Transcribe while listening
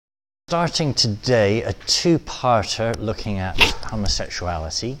starting today a two-parter looking at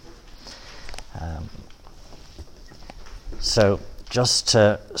homosexuality. So just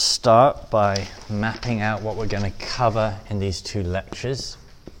to start by mapping out what we're going to cover in these two lectures.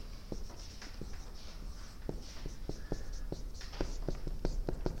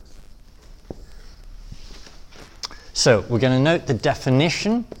 So we're going to note the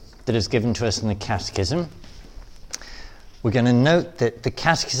definition that is given to us in the Catechism. We're going to note that the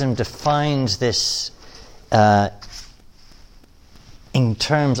Catechism defines this in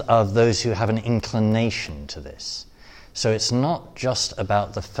terms of those who have an inclination to this. So it's not just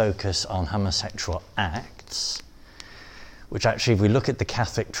about the focus on homosexual acts, which actually, if we look at the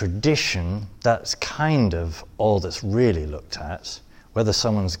Catholic tradition, that's kind of all that's really looked at. Whether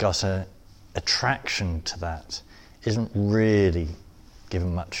someone's got an attraction to that isn't really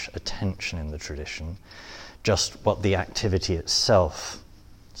given much attention in the tradition, just what the activity itself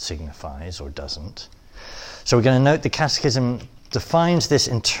signifies or doesn't. So we're going to note the Catechism defines this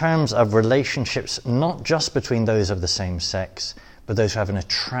in terms of relationships not just between those of the same sex, but those who have an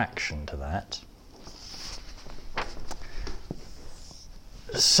attraction to that.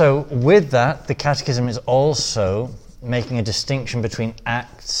 So with that, the Catechism is also making a distinction between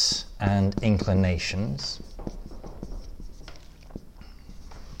acts and inclinations.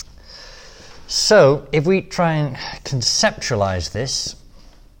 So, if we try and conceptualize this,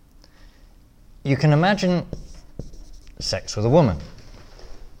 you can imagine sex with a woman.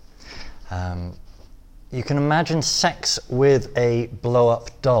 You can imagine sex with a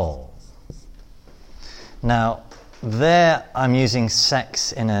blow-up doll. Now, there I'm using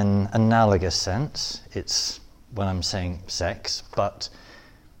sex in an analogous sense. It's when I'm saying sex, but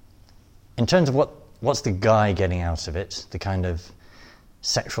in terms of what's the guy getting out of it, the kind of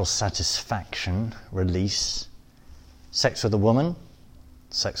sexual satisfaction, release, sex with a woman,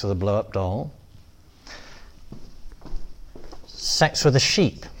 sex with a blow-up doll, sex with a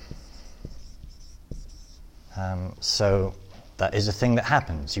sheep. So that is a thing that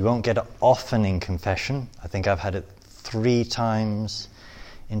happens. You won't get it often in confession. I think I've had it 3 times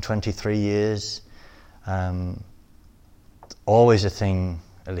in 23 years. Always a thing,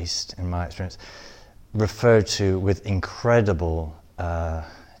 at least in my experience, referred to with incredible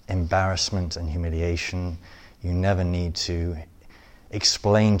embarrassment and humiliation. You never need to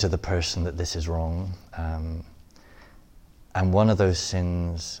explain to the person that this is wrong. And one of those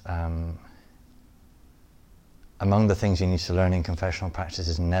sins, among the things you need to learn in confessional practice,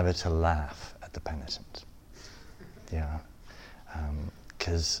 is never to laugh at the penitent. Yeah,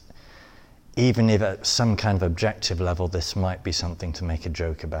 because even if at some kind of objective level this might be something to make a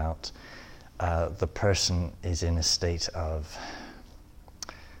joke about, the person is in a state of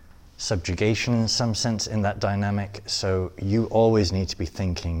subjugation in some sense in that dynamic, so you always need to be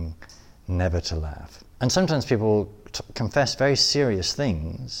thinking never to laugh. And sometimes people confess very serious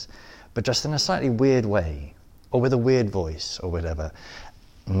things, but just in a slightly weird way, or with a weird voice, or whatever.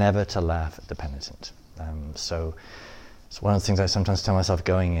 Never to laugh at the penitent. So it's one of the things I sometimes tell myself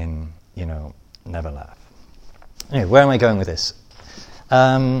going in, never laugh. Anyway, where am I going with this?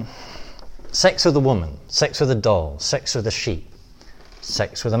 Sex with a woman, sex with a doll, sex with a sheep,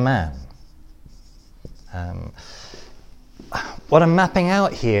 sex with a man. What I'm mapping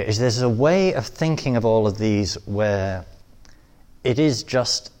out here is there's a way of thinking of all of these where it is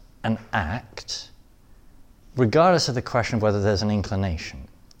just an act, regardless of the question of whether there's an inclination.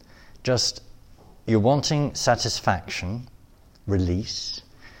 Just you're wanting satisfaction, release.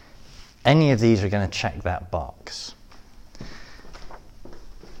 Any of these are going to check that box.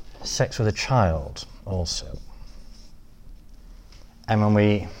 Sex with a child also. And when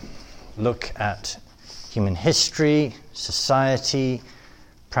we look at human history, society,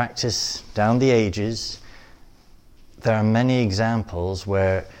 practice down the ages, there are many examples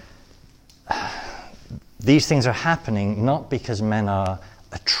where these things are happening not because men are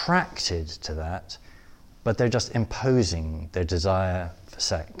attracted to that, but they're just imposing their desire for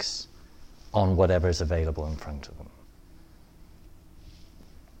sex on whatever is available in front of them.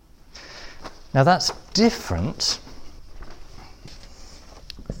 Now that's different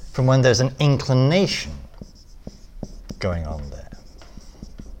from when there's an inclination going on there.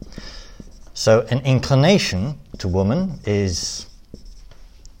 So an inclination to woman is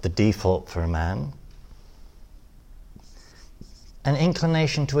the default for a man. An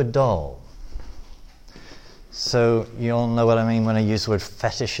inclination to a doll. So you all know what I mean when I use the word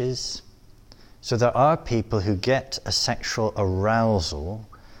fetishes. So there are people who get a sexual arousal,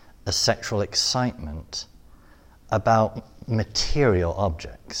 a sexual excitement about material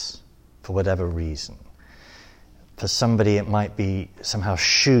objects for whatever reason. For somebody, it might be somehow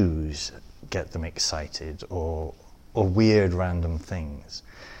shoes get them excited, or weird random things.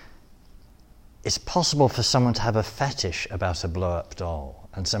 It's possible for someone to have a fetish about a blow-up doll,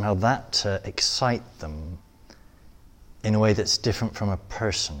 and somehow that to excite them in a way that's different from a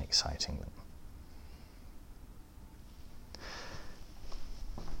person exciting them.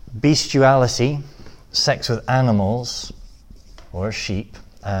 Bestiality, sex with animals, or sheep,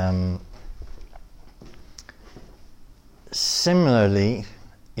 similarly,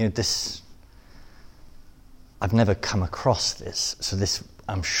 this, I've never come across this, so this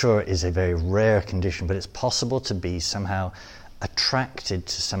I'm sure is a very rare condition, but it's possible to be somehow attracted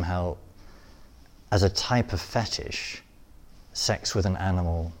to somehow, as a type of fetish, sex with an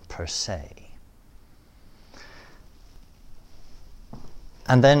animal per se.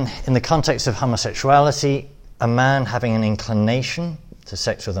 And then in the context of homosexuality, a man having an inclination to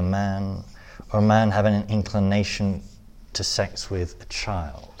sex with a man, or a man having an inclination to sex with a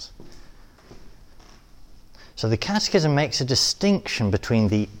child. So the Catechism makes a distinction between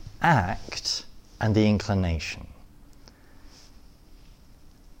the act and the inclination.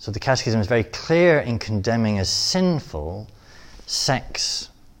 So the Catechism is very clear in condemning as sinful sex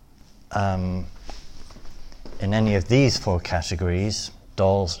in any of these four categories: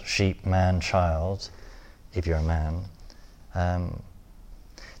 dolls, sheep, man, child, if you're a man.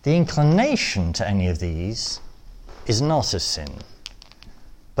 The inclination to any of these is not a sin,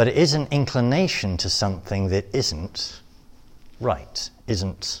 but it is an inclination to something that isn't right, is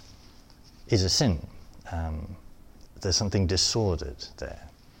a sin. There's something disordered there.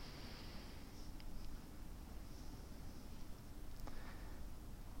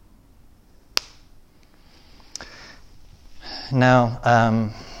 Now,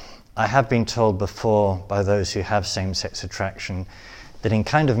 I have been told before by those who have same-sex attraction that in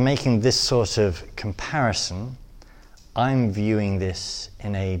kind of making this sort of comparison, I'm viewing this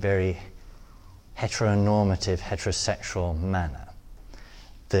in a very heteronormative, heterosexual manner.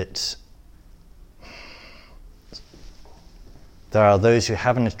 That there are those who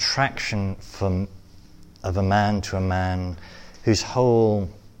have an attraction of a man to a man whose whole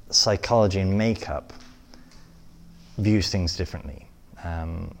psychology and makeup views things differently.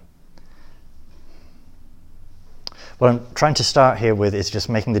 What I'm trying to start here with is just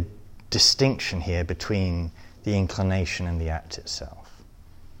making the distinction here between the inclination and the act itself.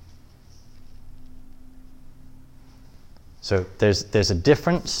 So there's a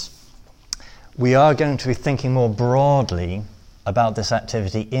difference. We are going to be thinking more broadly about this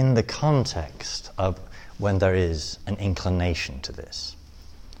activity in the context of when there is an inclination to this.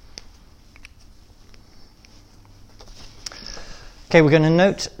 Okay, we're going to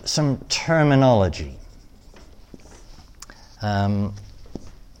note some terminology. I'm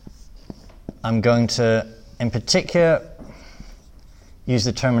going to, in particular, use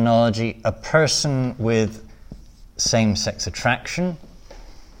the terminology a person with same-sex attraction.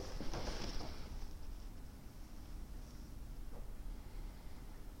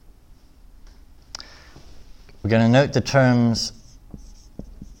 We're going to note the terms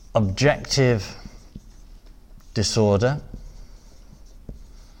objective disorder,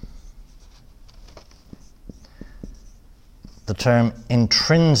 the term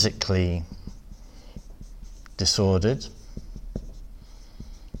intrinsically disordered,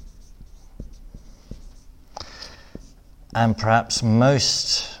 and perhaps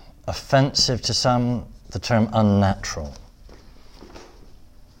most offensive to some, the term unnatural.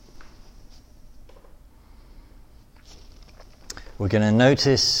 We're going to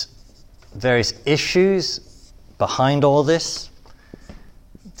notice various issues behind all this,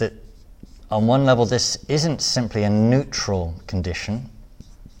 that on one level this isn't simply a neutral condition.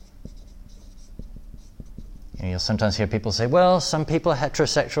 You'll sometimes hear people say, well, some people are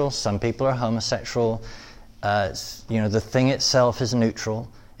heterosexual, some people are homosexual. The thing itself is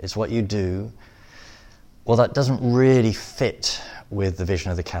neutral, it's what you do. Well, that doesn't really fit with the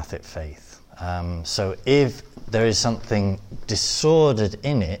vision of the Catholic faith. So if there is something disordered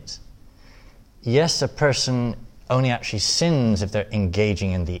in it, yes, a person only actually sins if they're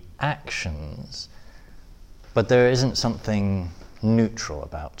engaging in the actions, but there isn't something neutral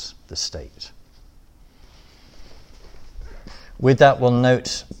about the state. With that, we'll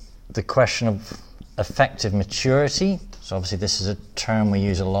note the question of affective maturity. So obviously this is a term we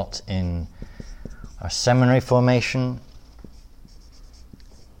use a lot in our seminary formation.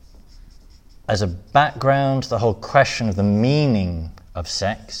 As a background, the whole question of the meaning of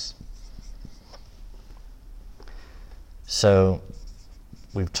sex. So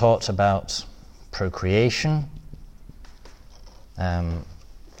we've talked about procreation,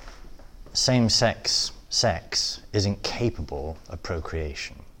 same-sex sex isn't capable of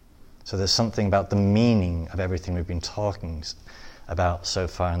procreation. So there's something about the meaning of everything we've been talking about so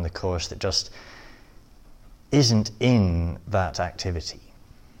far in the course that just isn't in that activity.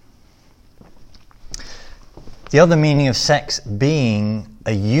 The other meaning of sex being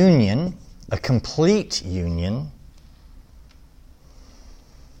a union, a complete union,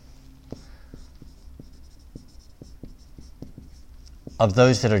 of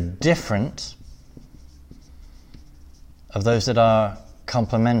those that are different, of those that are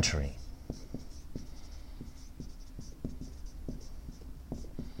complementary.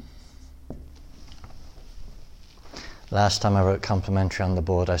 Last time I wrote complementary on the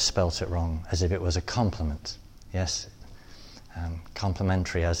board, I spelt it wrong, as if it was a compliment. Yes,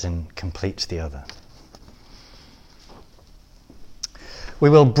 complementary as in completes the other. We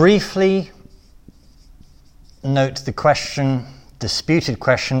will briefly note the question, disputed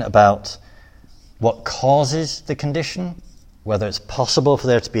question about what causes the condition, whether it's possible for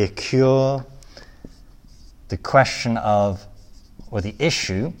there to be a cure, the question of, or the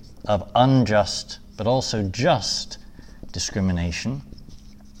issue of unjust but also just discrimination.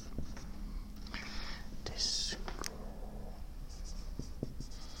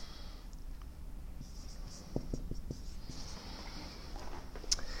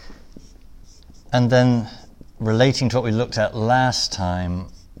 And then, relating to what we looked at last time,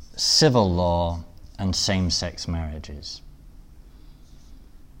 civil law and same-sex marriages.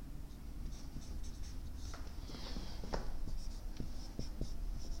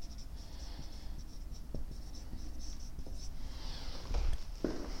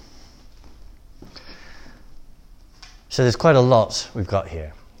 So there's quite a lot we've got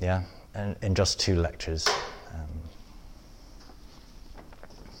here, yeah, in just 2 lectures.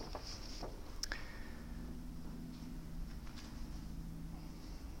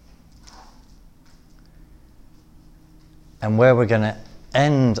 And where we're going to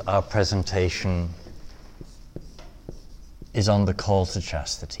end our presentation is on the call to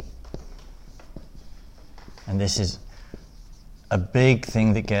chastity. And this is a big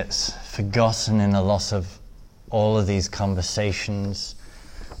thing that gets forgotten in a lot of all of these conversations,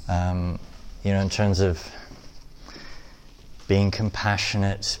 in terms of being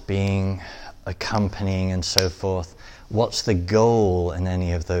compassionate, being accompanying and so forth. What's the goal in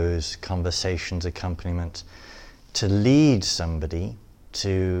any of those conversations, accompaniment? To lead somebody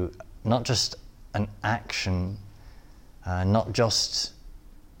to not just an action, not just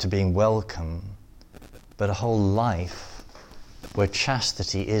to being welcome, but a whole life where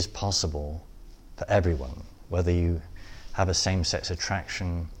chastity is possible for everyone, whether you have a same-sex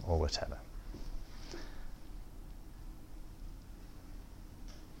attraction or whatever.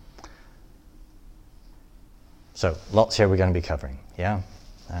 So, lots here we're going to be covering, yeah?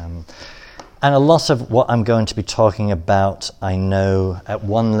 And a lot of what I'm going to be talking about, I know at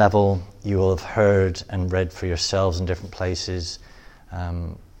one level you will have heard and read for yourselves in different places,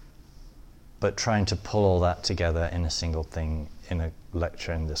 but trying to pull all that together in a single thing in a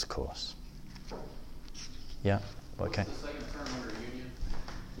lecture in this course. Yeah? Okay. What's the second term under union?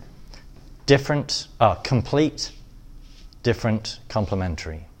 Different, complete, different,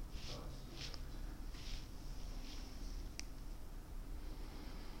 complementary.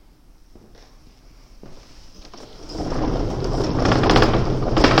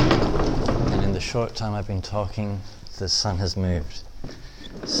 Short time I've been talking, the sun has moved.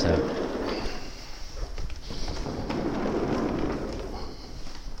 So,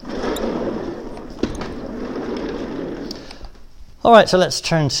 all right, so let's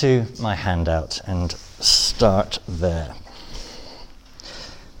turn to my handout and start there.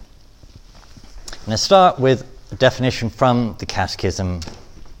 And I start with a definition from the Catechism.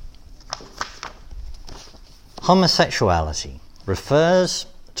 Homosexuality refers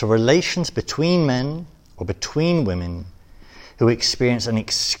to relations between men or between women who experience an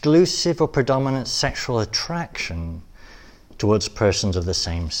exclusive or predominant sexual attraction towards persons of the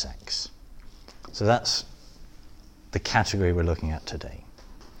same sex. So that's the category we're looking at today.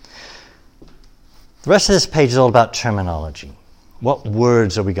 The rest of this page is all about terminology. What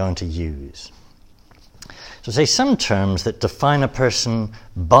words are we going to use? So say some terms that define a person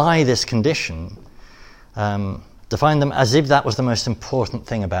by this condition define them as if that was the most important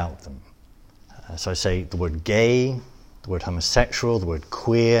thing about them. So I say the word gay, the word homosexual, the word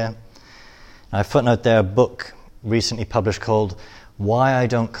queer. And I footnote there a book recently published called Why I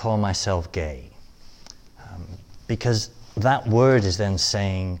Don't Call Myself Gay. Because that word is then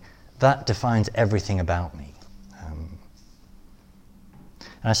saying, that defines everything about me.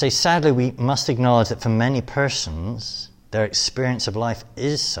 And I say, sadly, we must acknowledge that for many persons, their experience of life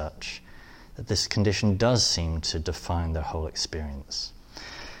is such that this condition does seem to define their whole experience.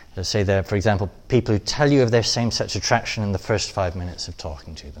 So say there, for example, people who tell you of their same-sex attraction in the first 5 minutes of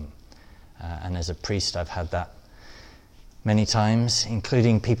talking to them. And as a priest, I've had that many times,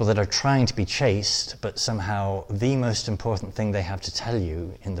 including people that are trying to be chaste, but somehow the most important thing they have to tell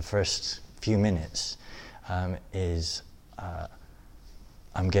you in the first few minutes is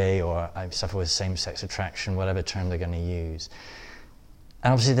I'm gay, or I suffer with same-sex attraction, whatever term they're going to use.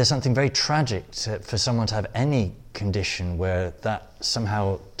 And obviously there's something very tragic for someone to have any condition where that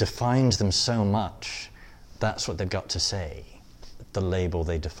somehow defines them so much. That's what they've got to say, the label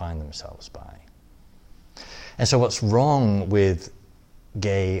they define themselves by. And so what's wrong with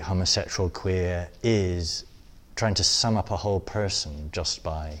gay, homosexual, queer is trying to sum up a whole person just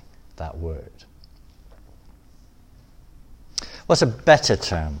by that word. What's a better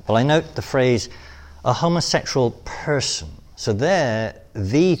term? Well, I note the phrase, a homosexual person. So there,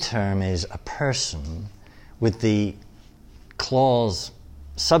 the term is a person with the clause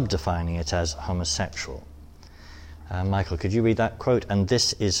subdefining it as homosexual. Michael, could you read that quote? And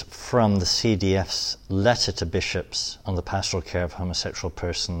this is from the CDF's letter to bishops on the pastoral care of homosexual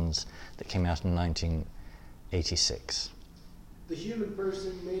persons that came out in 1986. The human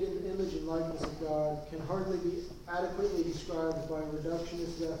person, made in the image and likeness of God, can hardly be adequately described by a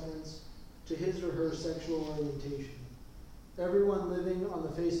reductionist reference to his or her sexual orientation. Everyone living on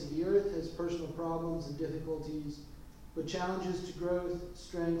the face of the earth has personal problems and difficulties, but challenges to growth,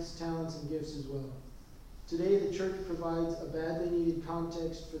 strengths, talents, and gifts as well. Today, the Church provides a badly needed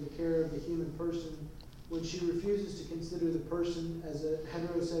context for the care of the human person when she refuses to consider the person as a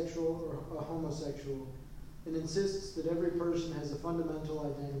heterosexual or a homosexual, and insists that every person has a fundamental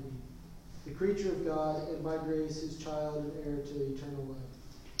identity, the creature of God, and by grace his child and heir to eternal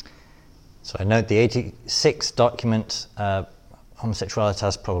life. So I note the 86 document,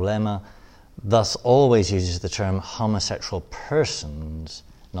 Homosexualitas Problema, thus always uses the term homosexual persons,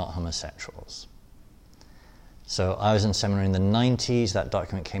 not homosexuals. So I was in seminary in the 90s, that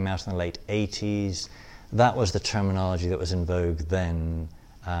document came out in the late 80s. That was the terminology that was in vogue then.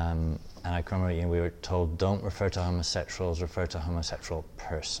 And I can remember we were told, don't refer to homosexuals, refer to homosexual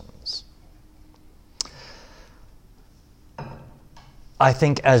persons. I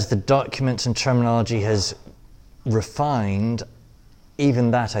think as the documents and terminology has refined, even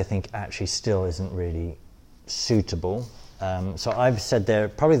that I think actually still isn't really suitable. So I've said there,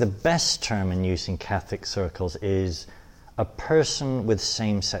 probably the best term in use in Catholic circles is a person with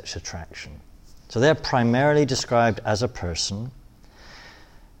same-sex attraction. So they're primarily described as a person.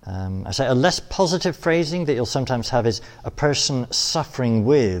 I say a less positive phrasing that you'll sometimes have is a person suffering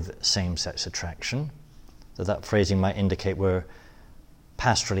with same-sex attraction. So that phrasing might indicate we're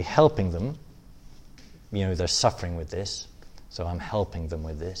pastorally helping them. You know, they're suffering with this, so I'm helping them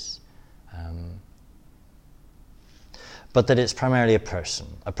with this. But that it's primarily a person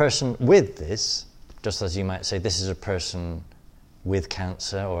with this, just as you might say this is a person with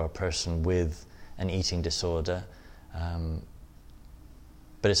cancer or a person with an eating disorder,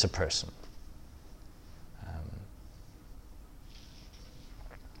 but it's a person.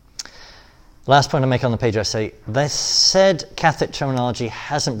 Last point I make on the page, I say, the said Catholic terminology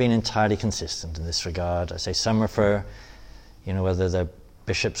hasn't been entirely consistent in this regard. I say some refer, whether they're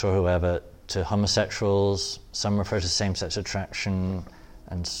bishops or whoever, to homosexuals, some refer to same-sex attraction,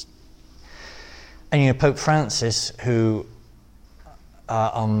 and Pope Francis, who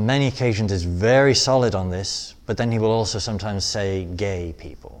on many occasions is very solid on this, but then he will also sometimes say gay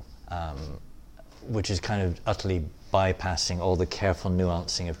people, which is kind of utterly bypassing all the careful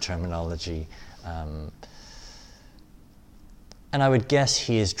nuancing of terminology. And I would guess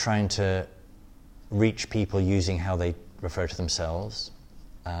he is trying to reach people using how they refer to themselves.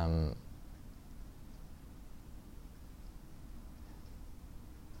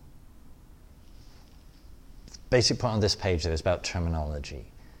 Basic point on this page though is about terminology.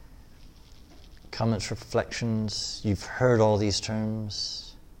 Comments, reflections, you've heard all these terms.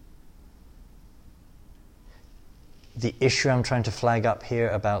 The issue I'm trying to flag up here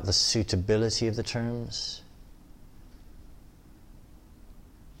about the suitability of the terms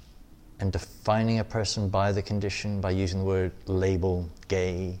and defining a person by the condition, by using the word label,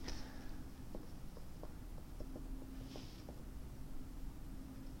 gay.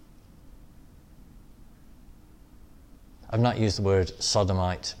 I've not used the word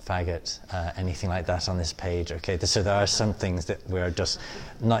sodomite, faggot, anything like that on this page. Okay, so there are some things that we're just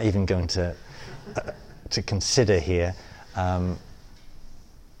not even going to consider here.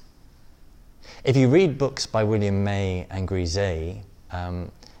 If you read books by William May and Grisey,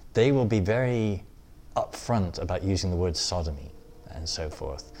 they will be very upfront about using the word sodomy and so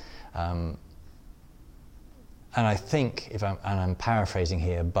forth. And I think, I'm paraphrasing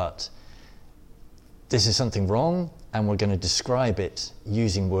here, but this is something wrong, and we're going to describe it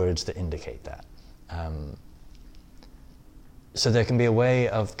using words that indicate that. So there can be a way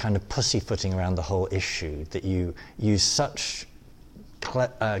of kind of pussyfooting around the whole issue, that you use such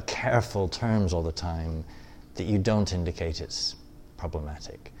careful terms all the time that you don't indicate it's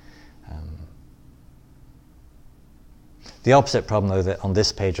problematic. The opposite problem, though, that on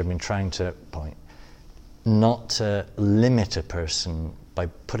this page I've been trying to point, not to limit a person by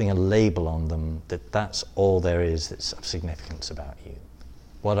putting a label on them that that's all there is that's of significance about you.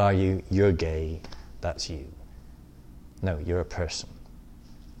 What are you? You're gay. That's you. No, you're a person.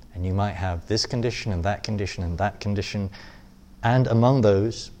 And you might have this condition and that condition and that condition, and among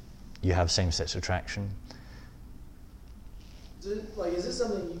those, you have same-sex attraction. Is this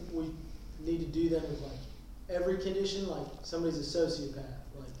something we need to do then with every condition? Like somebody's a sociopath,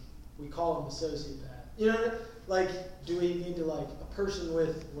 we call them a sociopath. You know, do we need to a person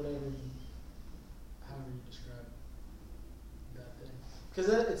with however you describe that thing? Because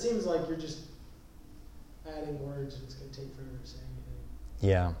it seems like you're just adding words and it's going to take forever to say anything.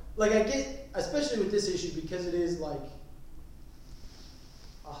 Yeah. I get, especially with this issue, because it is a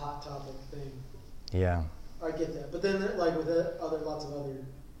hot topic thing. Yeah. I get that. But then with lots of other...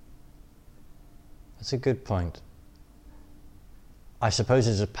 That's a good point. I suppose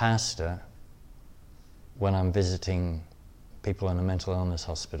as a pastor, when I'm visiting people in a mental illness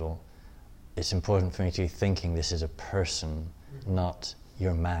hospital, it's important for me to be thinking this is a person, not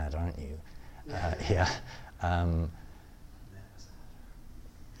you're mad, aren't you? Yeah.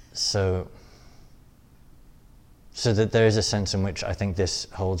 So that there is a sense in which I think this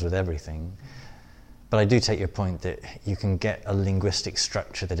holds with everything. But I do take your point that you can get a linguistic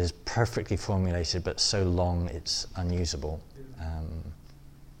structure that is perfectly formulated but so long it's unusable.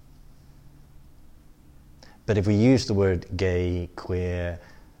 But if we use the word gay, queer,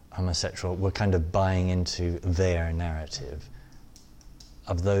 homosexual, we're kind of buying into their narrative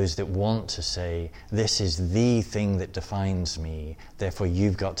of those that want to say, this is the thing that defines me, therefore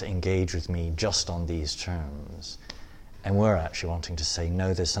you've got to engage with me just on these terms. And we're actually wanting to say,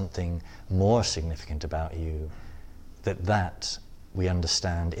 no, there's something more significant about you, that we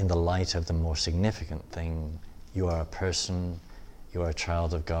understand in the light of the more significant thing. You are a person, you are a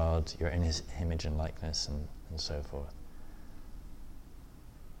child of God, you're in His image and likeness, and so forth.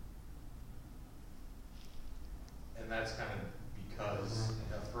 And that's kind of because,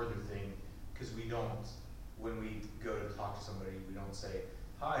 a further thing, because we don't, when we go to talk to somebody, we don't say,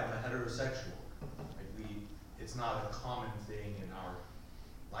 hi, I'm a heterosexual. It's not a common thing in our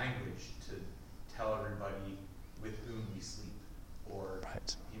language to tell everybody with whom we sleep, or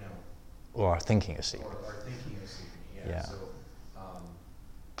right. Or are thinking of sleeping. Or thinking of sleeping. Yeah.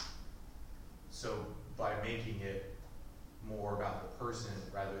 So by making it more about the person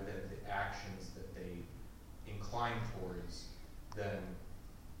rather than the actions that they incline towards, then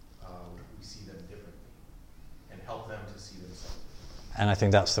we see them differently and help them to see themselves. And I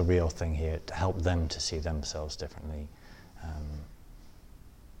think that's the real thing here, to help them to see themselves differently.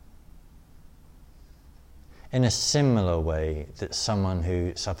 In a similar way that someone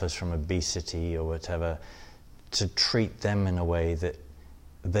who suffers from obesity or whatever, to treat them in a way that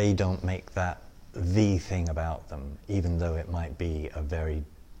they don't make that the thing about them, even though it might be a very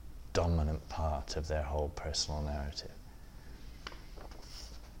dominant part of their whole personal narrative.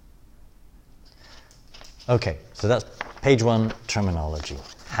 Okay, so that's page 1, terminology,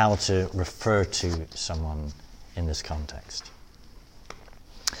 how to refer to someone in this context.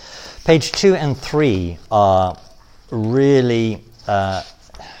 Page 2 and 3 are really,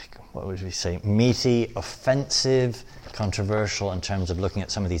 what would we say, meaty, offensive, controversial in terms of looking at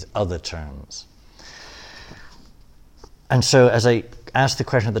some of these other terms. And so as I asked the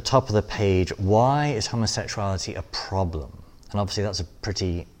question at the top of the page, why is homosexuality a problem? And obviously that's a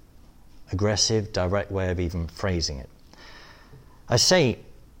pretty aggressive, direct way of even phrasing it. I say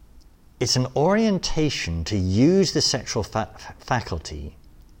it's an orientation to use the sexual faculty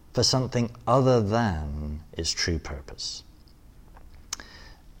for something other than its true purpose.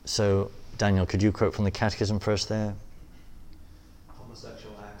 So, Daniel, could you quote from the Catechism first there?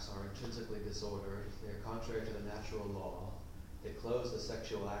 Homosexual acts are intrinsically disordered. They are contrary to the natural law. They close the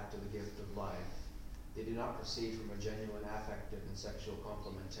sexual act to the gift of life. They do not proceed from a genuine affective and sexual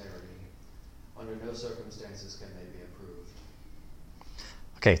complementarity. Under no circumstances can they be approved.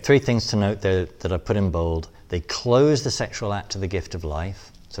 Okay, 3 things to note there that I put in bold. They close the sexual act to the gift of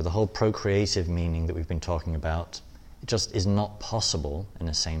life. So the whole procreative meaning that we've been talking about, it just is not possible in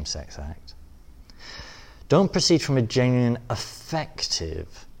a same-sex act. Don't proceed from a genuine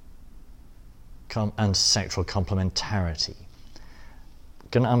affective and sexual complementarity. I'm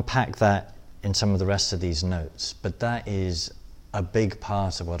going to unpack that in some of the rest of these notes, but that is a big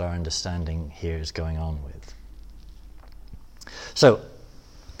part of what our understanding here is going on with. So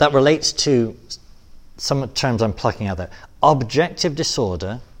that relates to some terms I'm plucking out there. Objective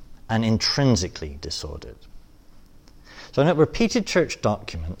disorder and intrinsically disordered. So I know repeated church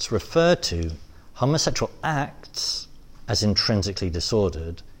documents refer to homosexual acts as intrinsically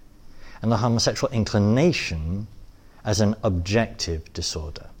disordered and the homosexual inclination as an objective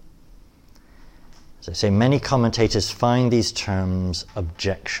disorder. As I say, many commentators find these terms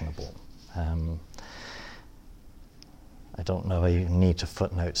objectionable. I don't know if you need to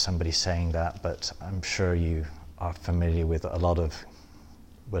footnote somebody saying that, but I'm sure you are familiar with a lot of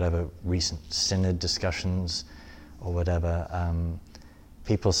whatever recent synod discussions or whatever,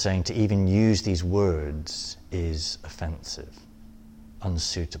 people saying to even use these words is offensive,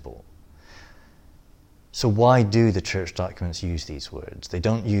 unsuitable. So why do the church documents use these words? They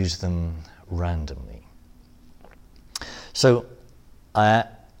don't use them randomly. So I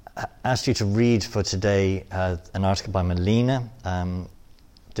asked you to read for today an article by Molina.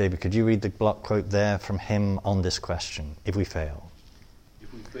 David, could you read the block quote there from him on this question, if we fail?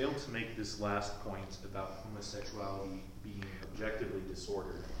 If we fail to make this last point about homosexuality being objectively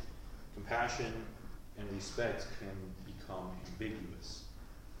disordered, compassion and respect can become ambiguous.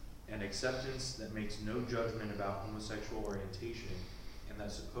 An acceptance that makes no judgment about homosexual orientation and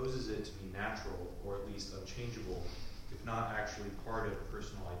that supposes it to be natural or at least unchangeable, if not actually part of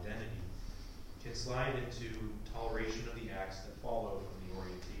personal identity, can slide into toleration of the acts that follow from the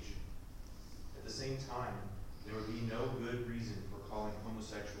orientation. At the same time, there would be no good reason for calling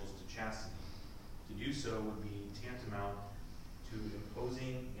homosexuals to chastity. To do so would be tantamount to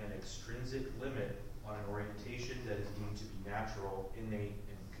imposing an extrinsic limit on an orientation that is deemed to be natural, innate,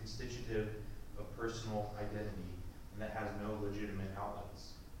 and constitutive of personal identity, and that has no legitimate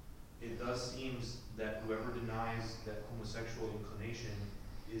outlets. It thus seems that whoever denies that homosexual inclination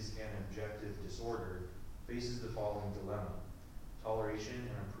is an objective disorder faces the following dilemma: toleration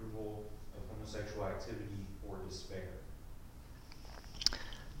and approval of homosexual activity or despair.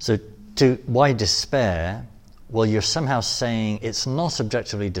 So why despair? Well, you're somehow saying it's not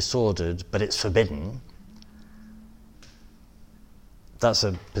objectively disordered, but it's forbidden. That's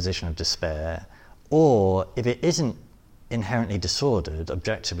a position of despair. Or if it isn't inherently disordered,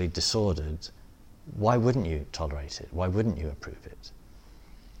 objectively disordered, why wouldn't you tolerate it? Why wouldn't you approve it?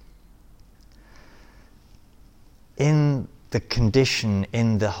 In the condition,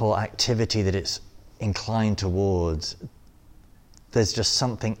 in the whole activity that it's inclined towards, there's just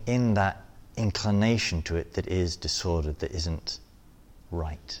something in that inclination to it that is disordered, that isn't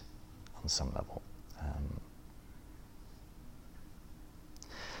right on some level.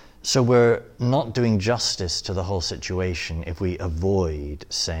 So we're not doing justice to the whole situation if we avoid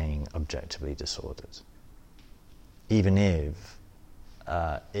saying objectively disordered, even if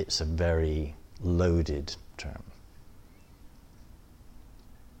it's a very loaded term.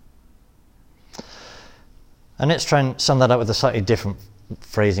 And let's try and sum that up with a slightly different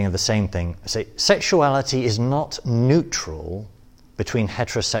phrasing of the same thing. Say, sexuality is not neutral between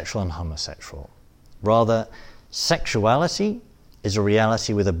heterosexual and homosexual. Rather, sexuality is a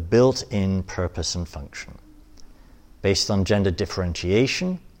reality with a built-in purpose and function, based on gender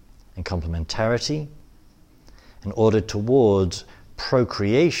differentiation and complementarity, and ordered towards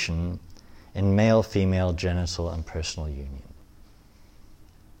procreation in male-female genital and personal union.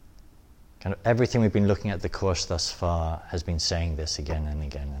 Kind of everything we've been looking at the course thus far has been saying this again and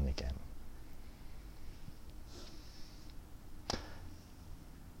again and again.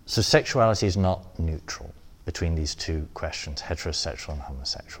 So sexuality is not neutral between these two questions, heterosexual and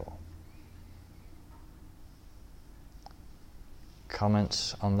homosexual.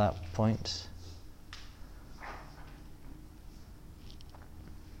 Comments on that point?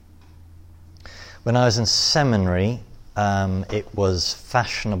 When I was in seminary, it was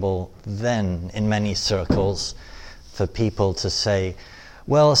fashionable then in many circles for people to say,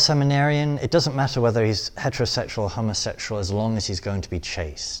 well, a seminarian, it doesn't matter whether he's heterosexual or homosexual as long as he's going to be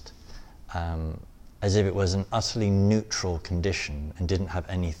chaste. As if it was an utterly neutral condition and didn't have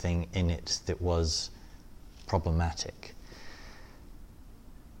anything in it that was problematic.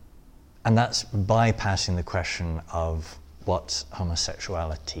 And that's bypassing the question of what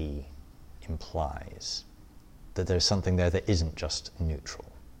homosexuality implies, that there's something there that isn't just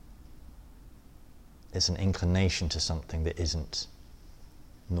neutral. It's an inclination to something that isn't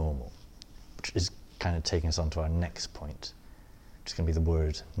normal, which is kind of taking us on to our next point, which is going to be the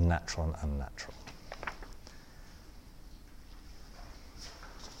word natural and unnatural.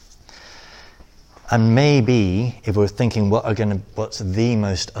 And maybe, if we're thinking what's the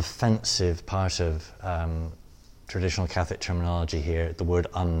most offensive part of traditional Catholic terminology here, the word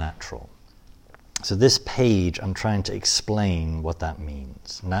unnatural. So this page, I'm trying to explain what that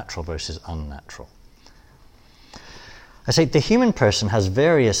means, natural versus unnatural. I say the human person has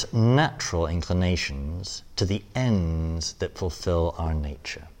various natural inclinations to the ends that fulfill our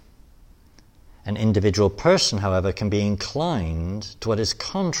nature. An individual person, however, can be inclined to what is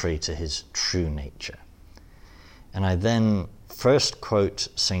contrary to his true nature. And I then first quote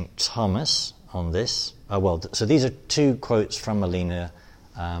St. Thomas on this. So these are two quotes from Molina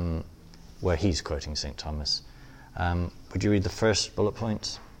where he's quoting St. Thomas. Would you read the first bullet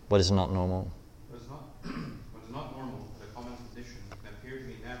point? What is not normal? What is not normal at a common condition can appear to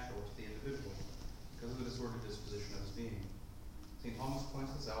be natural to the individual because of the disordered disposition of his being. St. Thomas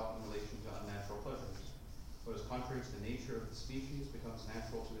points this out in relation to unnatural pleasures. What is contrary to the nature of the species becomes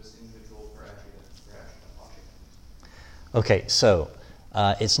natural to this individual per accident. Okay, so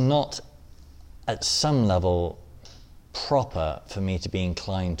it's not at some level proper for me to be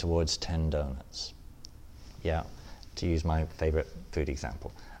inclined towards 10 donuts. Yeah, to use my favorite food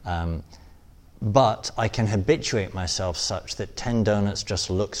example. But I can habituate myself such that 10 donuts just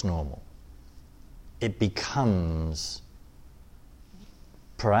looks normal. It becomes,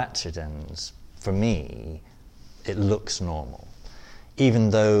 per accidens, for me, it looks normal. Even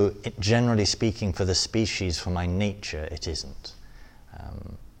though, generally speaking, for the species, for my nature, it isn't.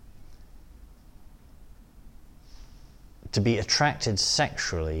 To be attracted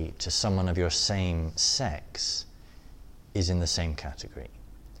sexually to someone of your same sex is in the same category.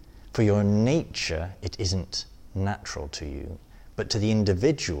 For your nature, it isn't natural to you, but to the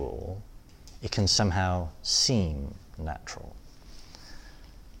individual, it can somehow seem natural.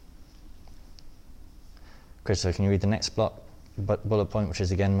 Christopher, can you read the next bullet point, which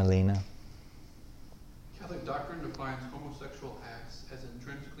is again Molina? Catholic doctrine defines homosexual acts as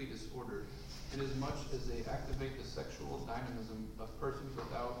intrinsically disordered, inasmuch as they activate the sexual dynamism of persons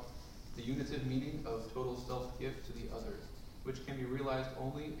without the unitive meaning of total self-gift to the other, which can be realized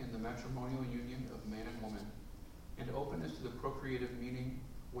only in the matrimonial union of man and woman, and openness to the procreative meaning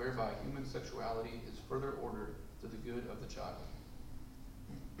whereby human sexuality is further ordered to the good of the child.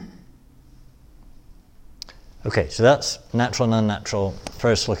 Okay, so that's natural and unnatural.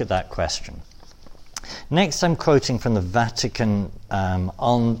 First look at that question. Next, I'm quoting from the Vatican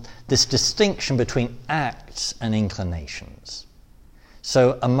on this distinction between acts and inclinations.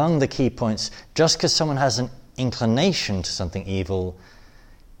 So among the key points, just because someone has an inclination to something evil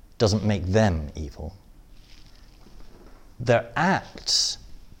doesn't make them evil. Their acts,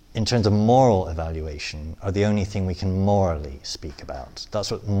 in terms of moral evaluation, are the only thing we can morally speak about. That's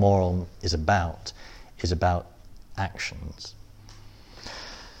what moral is about actions.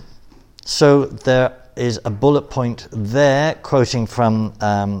 So there is a bullet point there, quoting from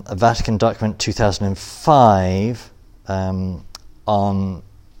a Vatican document 2005 from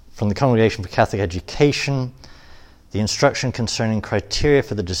the Congregation for Catholic Education, the instruction concerning criteria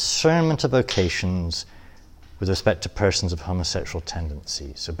for the discernment of vocations with respect to persons of homosexual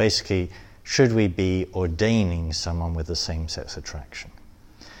tendencies. So basically, should we be ordaining someone with the same-sex attraction?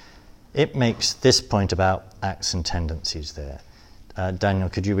 It makes this point about acts and tendencies there. Daniel,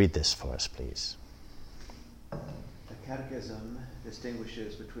 could you read this for us, please? The Catechism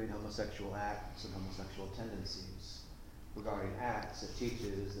distinguishes between homosexual acts and homosexual tendencies. Regarding acts, it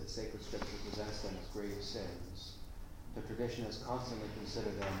teaches that sacred scripture presents them as grave sins. The tradition has constantly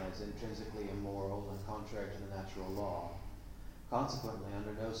considered them as intrinsically immoral and contrary to the natural law. Consequently,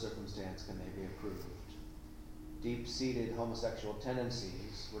 under no circumstance can they be approved. Deep-seated homosexual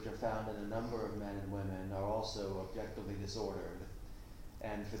tendencies, which are found in a number of men and women, are also objectively disordered,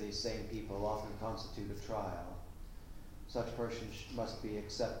 and for these same people often constitute a trial. Such persons must be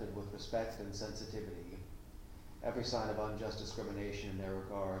accepted with respect and sensitivity. Every sign of unjust discrimination in their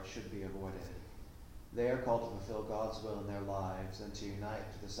regard should be avoided. They are called to fulfill God's will in their lives and to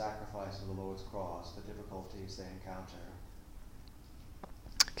unite to the sacrifice of the Lord's cross the difficulties they encounter.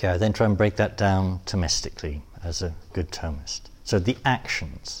 Okay, I then try and break that down Thomistically as a good Thomist. So the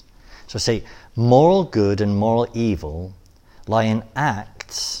actions. So say moral good and moral evil lie in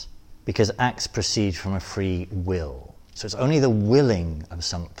acts because acts proceed from a free will. So it's only the willing of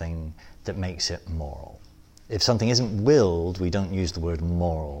something that makes it moral. If something isn't willed, we don't use the word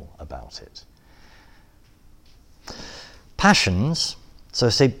moral about it. Passions, so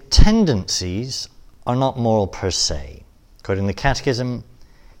say tendencies, are not moral per se. According to the Catechism,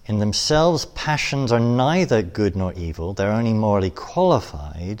 in themselves, passions are neither good nor evil. They're only morally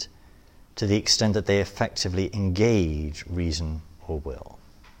qualified to the extent that they effectively engage reason or will.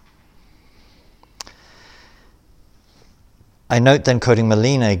 I note then, quoting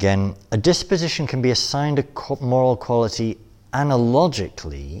Molina again, a disposition can be assigned a moral quality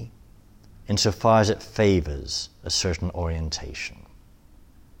analogically insofar as it favors a certain orientation.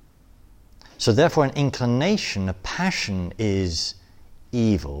 So therefore an inclination, a passion, is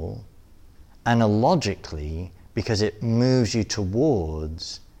evil analogically because it moves you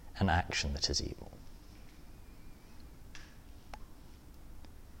towards an action that is evil.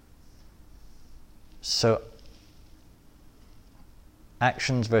 So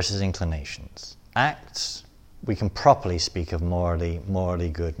actions versus inclinations. Acts, we can properly speak of morally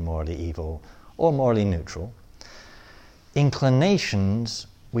good, morally evil, or morally neutral. Inclinations,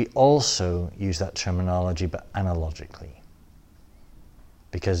 we also use that terminology, but analogically.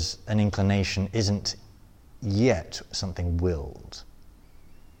 Because an inclination isn't yet something willed.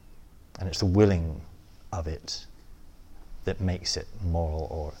 And it's the willing of it that makes it moral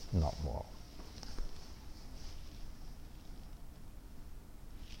or not moral.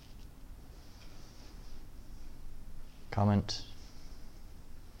 Comment?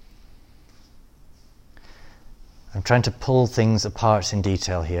 I'm trying to pull things apart in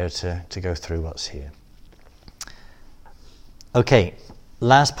detail here to go through what's here. Okay,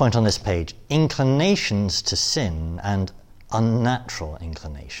 last point on this page. Inclinations to sin and unnatural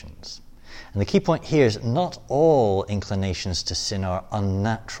inclinations. And the key point here is not all inclinations to sin are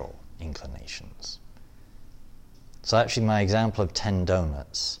unnatural inclinations. So actually my example of 10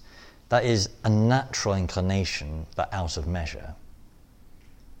 donuts, that is a natural inclination, but out of measure.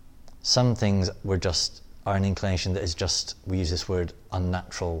 Some things are an inclination that is just, we use this word,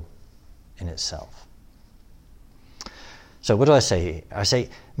 unnatural in itself. So what do I say? I say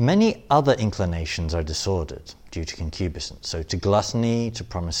many other inclinations are disordered due to concupiscence. So to gluttony, to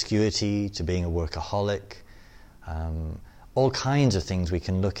promiscuity, to being a workaholic, all kinds of things we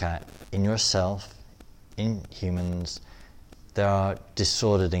can look at in yourself, in humans. There are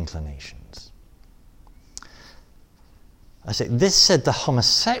disordered inclinations. I say, this said, the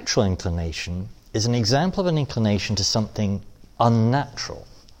homosexual inclination is an example of an inclination to something unnatural.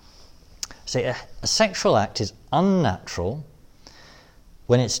 Say, a sexual act is unnatural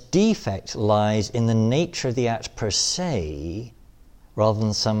when its defect lies in the nature of the act per se, rather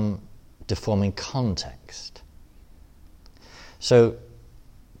than some deforming context. So,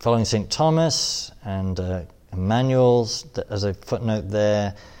 following St. Thomas and Emmanuel's, as a footnote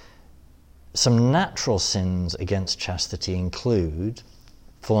there, some natural sins against chastity include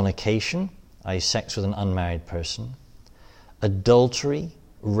fornication, i.e. sex with an unmarried person, adultery,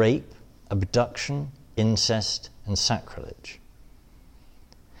 rape, abduction, incest, and sacrilege.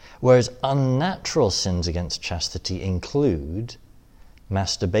 Whereas unnatural sins against chastity include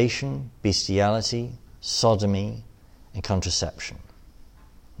masturbation, bestiality, sodomy, and contraception.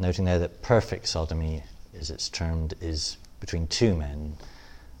 Noting there that perfect sodomy, as it's termed, is between two men,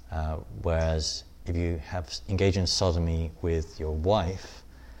 whereas if you engage in sodomy with your wife,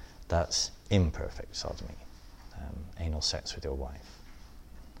 that's imperfect sodomy, anal sex with your wife.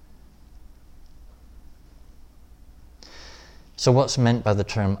 So what's meant by the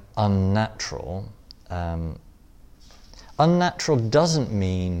term unnatural? Unnatural doesn't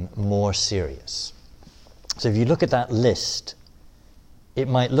mean more serious. So if you look at that list, it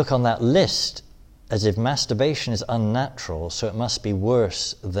might look on that list as if masturbation is unnatural, so it must be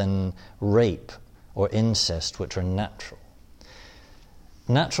worse than rape or incest, which are natural.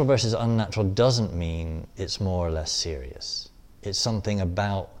 Natural versus unnatural doesn't mean it's more or less serious. It's something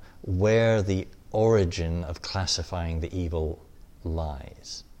about where the origin of classifying the evil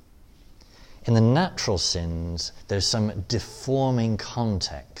lies. In the natural sins, there's some deforming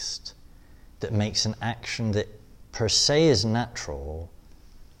context that makes an action that per se is natural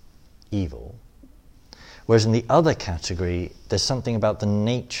evil. Whereas in the other category, there's something about the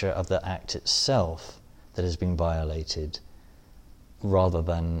nature of the act itself that has been violated rather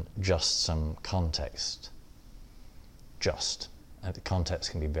than just some context. The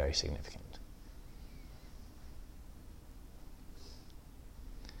context can be very significant.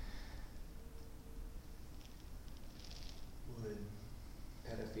 Would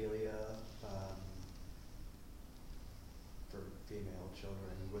pedophilia for female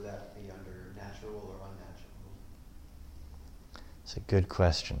children, would that be under natural or unnatural? It's a good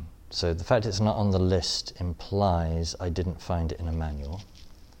question. So the fact it's not on the list implies I didn't find it in a manual.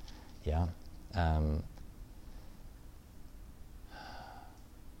 Yeah.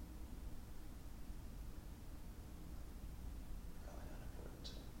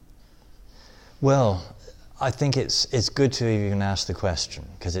 Well, I think it's good to even ask the question,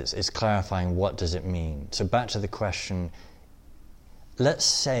 because it's clarifying what does it mean. So back to the question, let's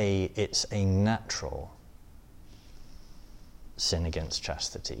say it's a natural sin against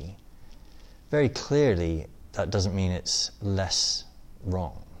chastity, very clearly that doesn't mean it's less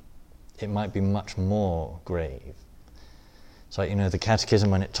wrong. It might be much more grave. So, the Catechism,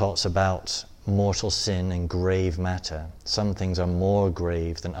 when it talks about mortal sin and grave matter, some things are more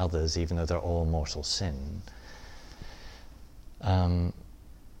grave than others, even though they're all mortal sin.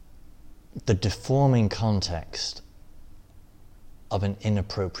 The deforming context of an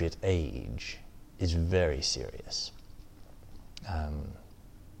inappropriate age is very serious.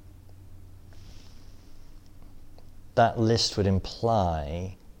 That list would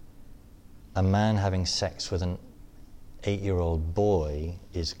imply a man having sex with an 8-year-old boy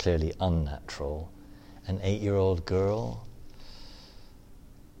is clearly unnatural. An 8-year-old girl,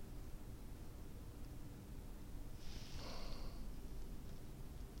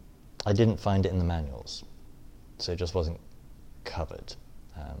 I didn't find it in the manuals, so it just wasn't covered.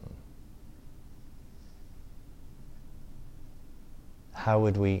 How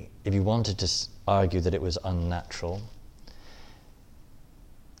would we, if you wanted to argue that it was unnatural,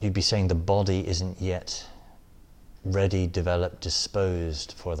 you'd be saying the body isn't yet ready, developed,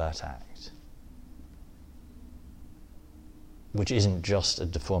 disposed for that act, which isn't just a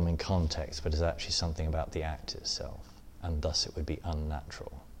deforming context, but is actually something about the act itself, and thus it would be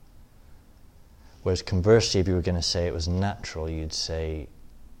unnatural. Whereas conversely, if you were going to say it was natural, you'd say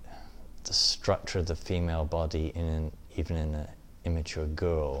the structure of the female body, even in an immature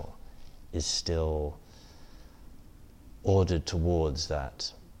girl, is still ordered towards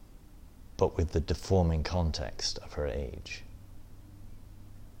that, but with the deforming context of her age.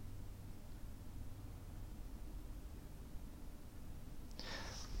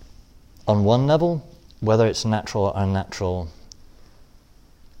 On one level, whether it's natural or unnatural,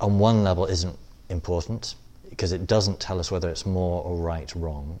 on one level isn't important, because it doesn't tell us whether it's more or right or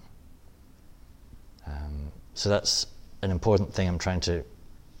wrong. So that's an important thing I'm trying to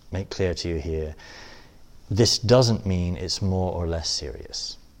make clear to you here. This doesn't mean it's more or less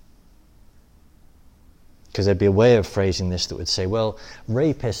serious. Because there'd be a way of phrasing this that would say, well,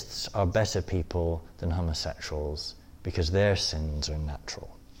 rapists are better people than homosexuals because their sins are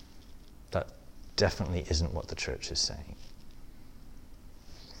natural. That definitely isn't what the Church is saying.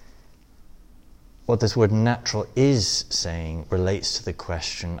 What this word natural is saying relates to the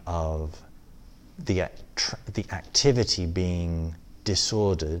question of the activity being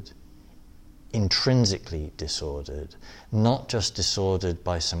disordered, intrinsically disordered, not just disordered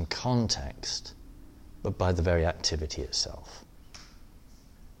by some context, but by the very activity itself.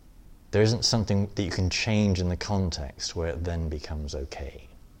 There isn't something that you can change in the context where it then becomes okay.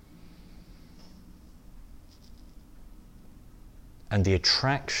 And the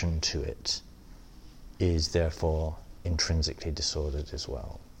attraction to it is therefore intrinsically disordered as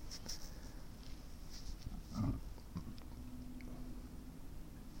well.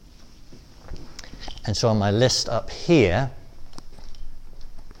 And so on my list up here,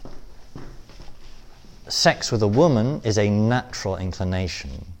 sex with a woman is a natural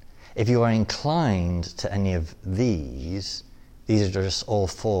inclination. If you are inclined to any of these are just all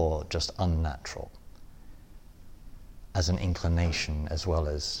four just unnatural, as an inclination as well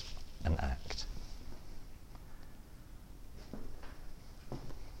as an act.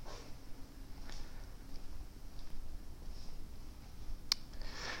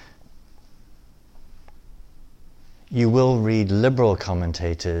 You will read liberal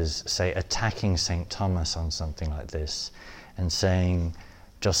commentators, say, attacking St. Thomas on something like this and saying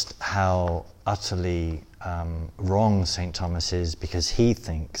just how utterly wrong St. Thomas is, because he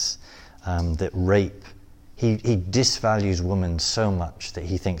thinks that rape, he disvalues women so much that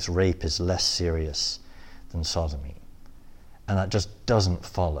he thinks rape is less serious than sodomy. And that just doesn't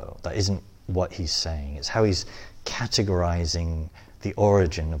follow. That isn't what he's saying. It's how he's categorizing the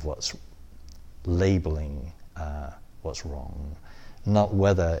origin of what's labeling what's wrong, not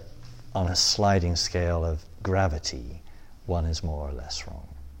whether on a sliding scale of gravity one is more or less wrong.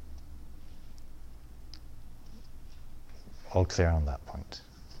 All clear on that point?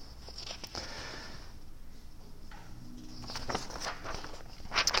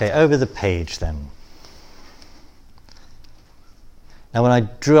 Okay, over the page then. Now when I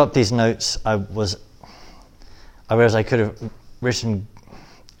drew up these notes, I realized I could have written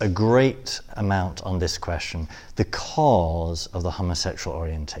a great amount on this question, the cause of the homosexual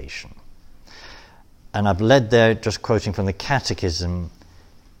orientation. And I've led there, just quoting from the Catechism,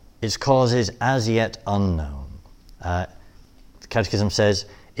 its cause is as yet unknown. The Catechism says,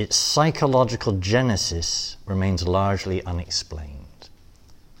 its psychological genesis remains largely unexplained.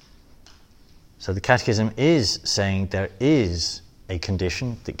 So the Catechism is saying there is a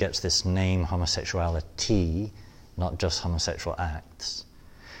condition that gets this name homosexuality not just homosexual acts.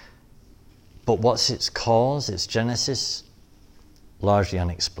 But what's its cause, its genesis? Largely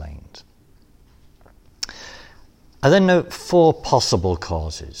unexplained. I then note 4 possible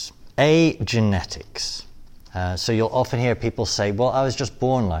causes. A, genetics. So you'll often hear people say, well, I was just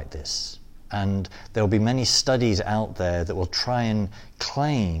born like this. And there will be many studies out there that will try and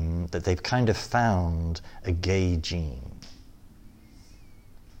claim that they've kind of found a gay gene.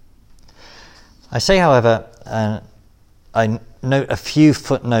 I say, however, I note a few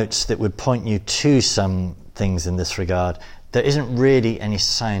footnotes that would point you to some things in this regard. There isn't really any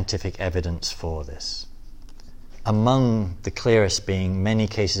scientific evidence for this. Among the clearest being many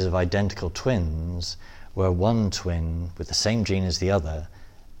cases of identical twins where one twin with the same gene as the other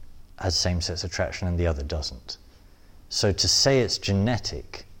has same-sex attraction and the other doesn't. So to say it's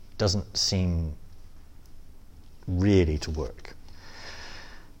genetic doesn't seem really to work.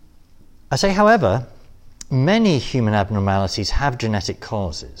 I say, however, many human abnormalities have genetic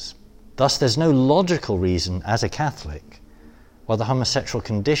causes. Thus, there's no logical reason as a Catholic why the homosexual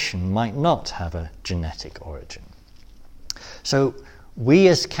condition might not have a genetic origin. So we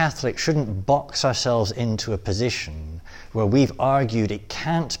as Catholics shouldn't box ourselves into a position where we've argued it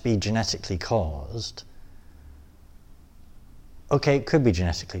can't be genetically caused. Okay, it could be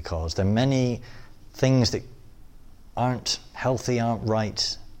genetically caused. There are many things that aren't healthy, aren't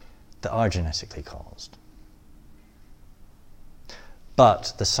right, that are genetically caused.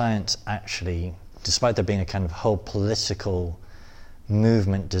 But the science actually, despite there being a kind of whole political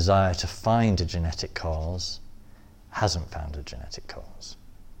movement desire to find a genetic cause, hasn't found a genetic cause.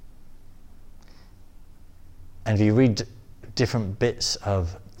 And if you read different bits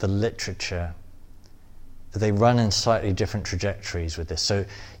of the literature, they run in slightly different trajectories with this. So,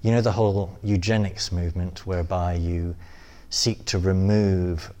 you know the whole eugenics movement whereby you seek to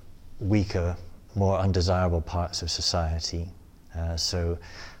remove weaker, more undesirable parts of society. So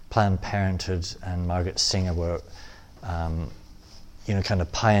Planned Parenthood and Margaret Singer were kind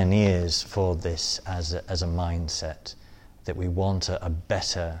of pioneers for this as a mindset, that we want a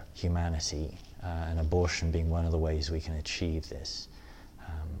better humanity, and abortion being one of the ways we can achieve this.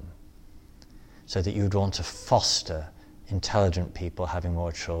 So that you would want to foster intelligent people having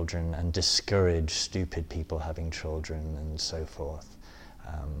more children and discourage stupid people having children and so forth.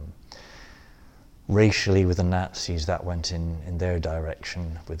 Racially, with the Nazis, that went in their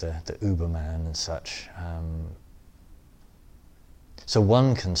direction with the Uberman and such. So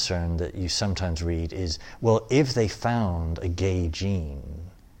one concern that you sometimes read is, well, if they found a gay gene,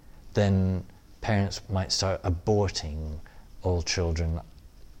 then parents might start aborting all children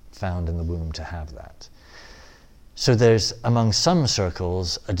found in the womb to have that. So there's, among some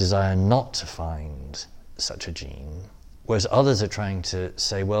circles, a desire not to find such a gene, whereas others are trying to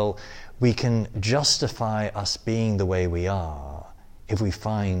say, well, we can justify us being the way we are if we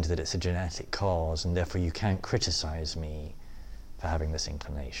find that it's a genetic cause, and therefore you can't criticize me for having this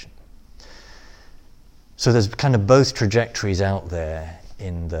inclination. So there's kind of both trajectories out there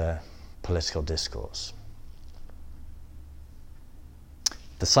in the political discourse.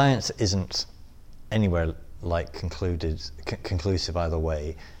 The science isn't anywhere like conclusive either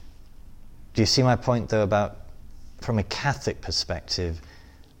way. Do you see my point, though, about from a Catholic perspective,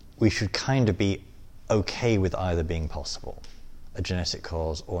 we should kind of be okay with either being possible, a genetic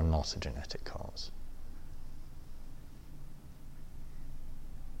cause or not a genetic cause?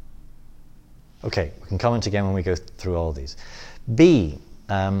 Okay, we can comment again when we go through all these. B,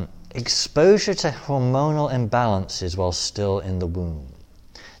 exposure to hormonal imbalances while still in the womb.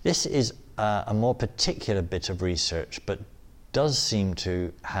 This is a more particular bit of research, but does seem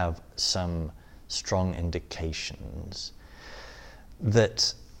to have some strong indications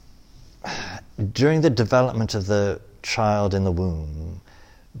that during the development of the child in the womb,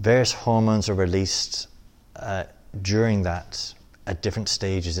 various hormones are released during that at different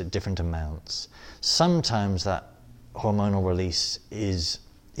stages, at different amounts. Sometimes that hormonal release is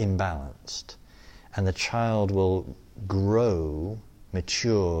imbalanced, and the child will grow,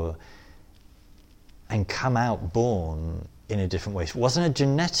 mature, and come out born in a different way. So it wasn't a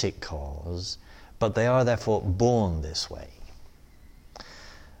genetic cause, but they are therefore born this way.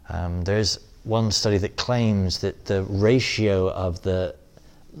 There's one study that claims that the ratio of the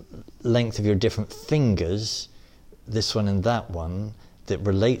length of your different fingers, this one and that one, that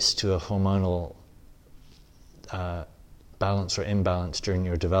relates to a hormonal balance or imbalance during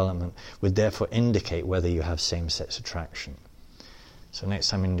your development would therefore indicate whether you have same-sex attraction. So next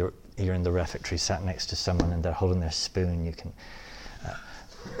time you're in the refectory, sat next to someone and they're holding their spoon, you can...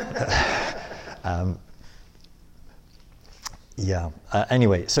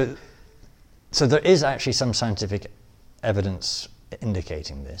 anyway, so So there is actually some scientific evidence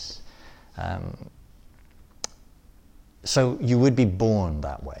indicating this. So you would be born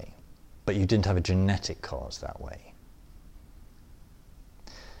that way, but you didn't have a genetic cause that way.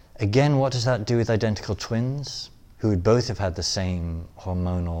 Again, what does that do with identical twins who would both have had the same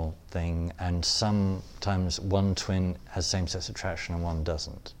hormonal thing, and sometimes one twin has same-sex attraction and one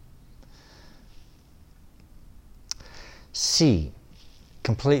doesn't? C,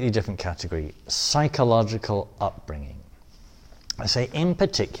 completely different category, psychological upbringing. I say in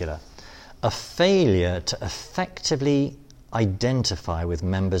particular, a failure to effectively identify with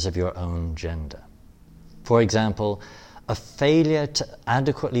members of your own gender. For example, a failure to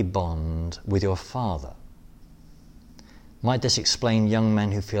adequately bond with your father. Might this explain young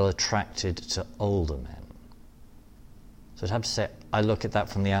men who feel attracted to older men? So I'd have to say, I look at that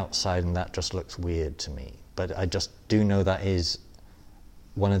from the outside and that just looks weird to me. But I just do know that is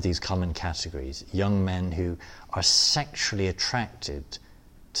one of these common categories. Young men who are sexually attracted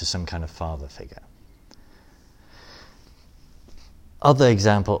to some kind of father figure. Other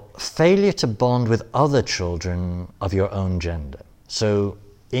example, failure to bond with other children of your own gender. So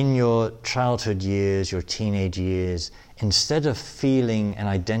in your childhood years, your teenage years, instead of feeling an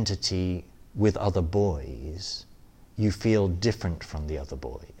identity with other boys, you feel different from the other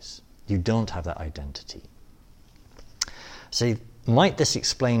boys. You don't have that identity. So might this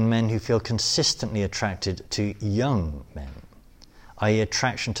explain men who feel consistently attracted to young men, i.e.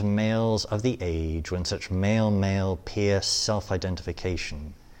 attraction to males of the age when such male-male peer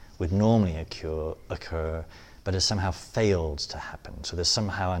self-identification would normally occur, but has somehow failed to happen. So there's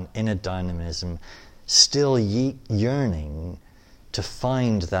somehow an inner dynamism still yearning to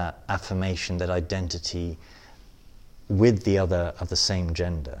find that affirmation, that identity with the other of the same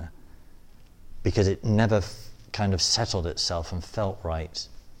gender, because it never kind of settled itself and felt right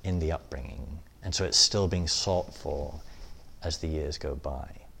in the upbringing. And so it's still being sought for as the years go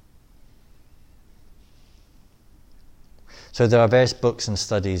by. So there are various books and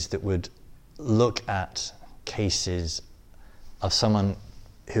studies that would look at cases of someone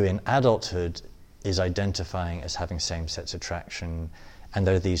who in adulthood is identifying as having same-sex attraction, and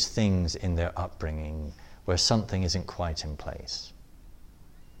there are these things in their upbringing where something isn't quite in place.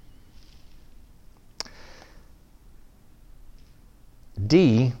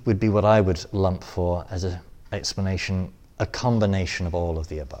 D would be what I would lump for as an explanation, a combination of all of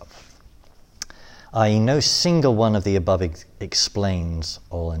the above. I.e., no single one of the above explains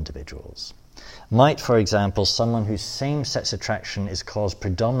all individuals. Might, for example, someone whose same-sex attraction is caused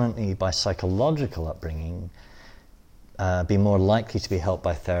predominantly by psychological upbringing be more likely to be helped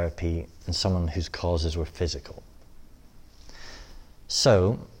by therapy than someone whose causes were physical?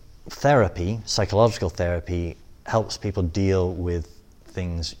 So, therapy, psychological therapy, helps people deal with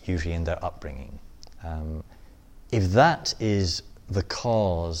things usually in their upbringing. If that is the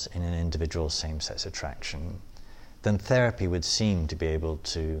cause in an individual's same-sex attraction, then therapy would seem to be able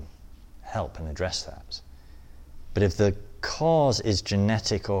to help and address that. But if the cause is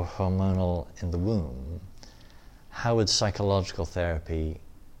genetic or hormonal in the womb, how would psychological therapy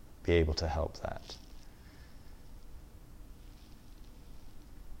be able to help that?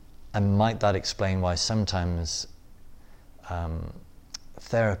 And might that explain why sometimes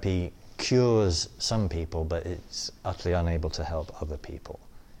therapy cures some people, but it's utterly unable to help other people?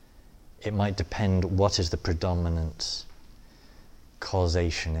 It might depend what is the predominant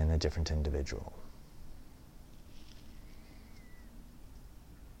causation in a different individual.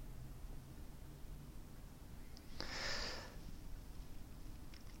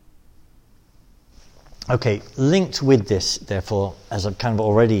 Okay, linked with this, therefore, as I've kind of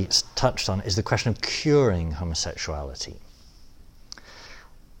already touched on, is the question of curing homosexuality.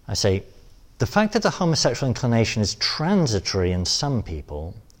 I say, the fact that the homosexual inclination is transitory in some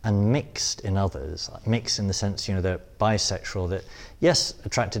people and mixed in others, mixed in the sense, they're bisexual, that, yes,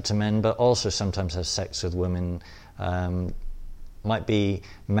 attracted to men, but also sometimes have sex with women, might be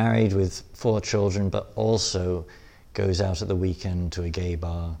married with 4 children, but also goes out at the weekend to a gay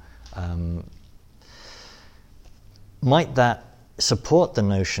bar. Might that support the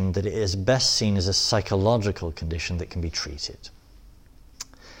notion that it is best seen as a psychological condition that can be treated?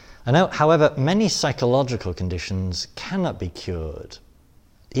 I know, however, many psychological conditions cannot be cured,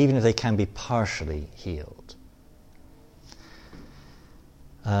 even if they can be partially healed.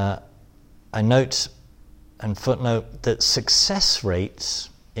 I note and footnote that success rates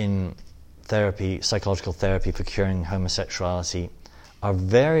in therapy, psychological therapy for curing homosexuality, are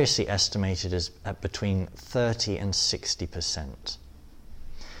variously estimated as at between 30 and 60%.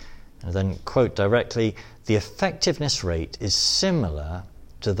 And then, quote directly, the effectiveness rate is similar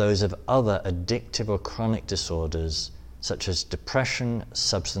to those of other addictive or chronic disorders such as depression,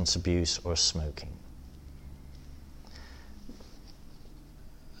 substance abuse, or smoking.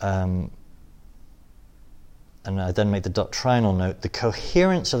 And I then make the doctrinal note, the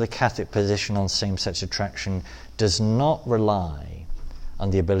coherence of the Catholic position on same-sex attraction does not rely on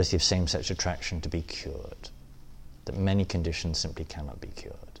the ability of same-sex attraction to be cured, that many conditions simply cannot be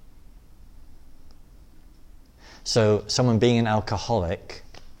cured. So someone being an alcoholic,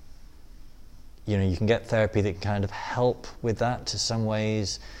 you know, you can get therapy that can kind of help with that to some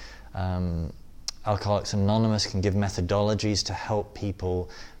ways. Alcoholics Anonymous can give methodologies to help people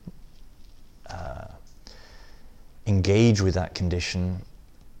engage with that condition,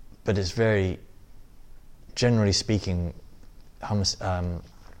 but it's very, generally speaking,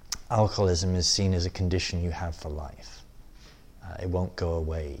 alcoholism is seen as a condition you have for life. It won't go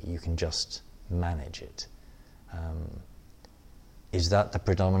away. You can just manage it. Is that the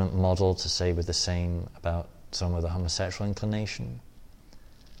predominant model to say with the same about someone with a homosexual inclination?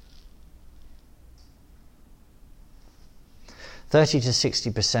 30 to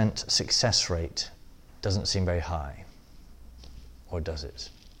 60% success rate doesn't seem very high, or does it?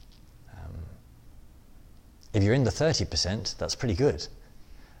 If you're in the 30%, that's pretty good.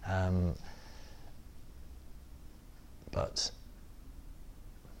 But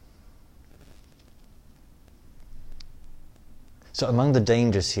so among the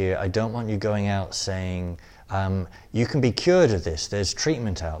dangers here, I don't want you going out saying, you can be cured of this, there's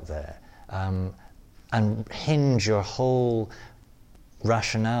treatment out there, and hinge your whole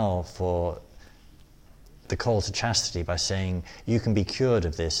rationale for the call to chastity by saying, you can be cured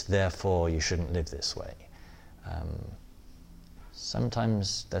of this, therefore you shouldn't live this way.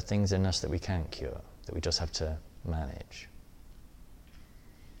 Sometimes there are things in us that we can't cure, that we just have to manage.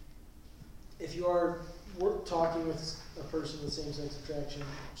 If you are talking with a person with same-sex attraction,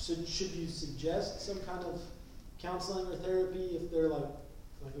 should you suggest some kind of counseling or therapy if they're like,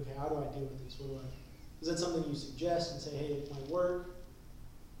 okay, how do I deal with this? Is that something you suggest and say, hey, it might work?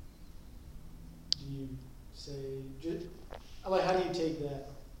 Do you say, how do you take that?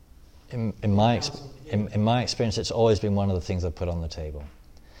 In my experience, it's always been one of the things I put on the table,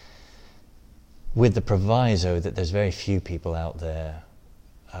 with the proviso that there's very few people out there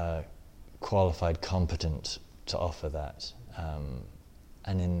qualified, competent to offer that.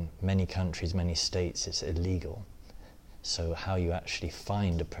 And in many countries, many states, it's illegal. So how you actually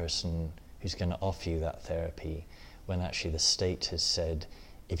find a person who's going to offer you that therapy when actually the state has said,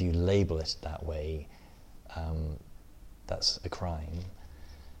 if you label it that way, that's a crime.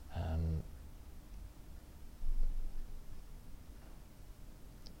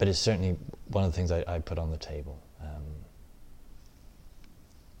 But it's certainly one of the things I put on the table.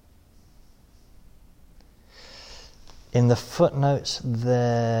 In the footnotes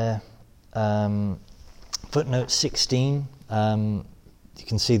there, footnote 16, you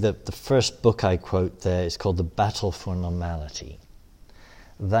can see that the first book I quote there is called The Battle for Normality.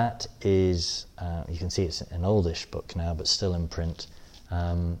 That is, you can see it's an oldish book now, but still in print.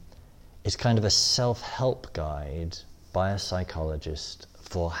 It's kind of a self-help guide by a psychologist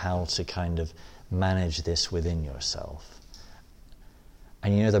for how to kind of manage this within yourself.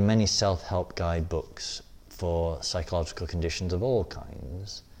 And you know, there are many self-help guide books for psychological conditions of all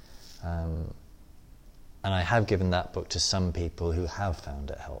kinds. And I have given that book to some people who have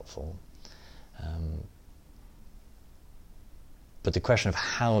found it helpful. But the question of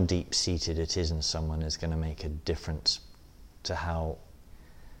how deep-seated it is in someone is going to make a difference to how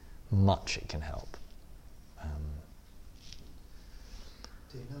much it can help.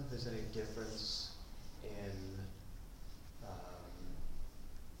 Do you know if there's any difference in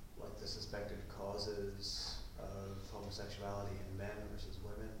like the suspected causes of homosexuality in men versus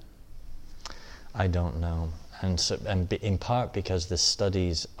women? I don't know, and in part because the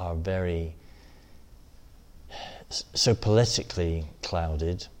studies are very so politically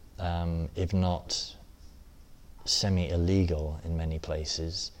clouded, if not semi-illegal in many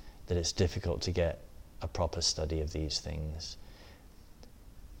places, that it's difficult to get a proper study of these things.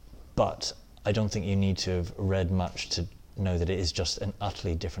 But I don't think you need to have read much to know that it is just an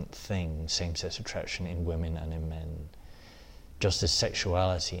utterly different thing, same-sex attraction in women and in men. Just as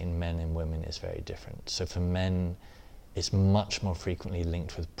sexuality in men and women is very different. So for men, it's much more frequently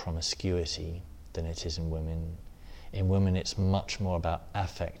linked with promiscuity than it is in women. In women, it's much more about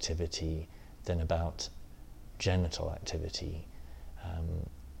affectivity than about genital activity.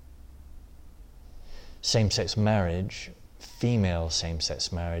 Same-sex marriage, female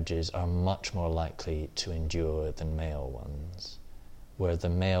same-sex marriages are much more likely to endure than male ones, where the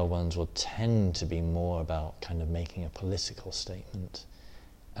male ones will tend to be more about kind of making a political statement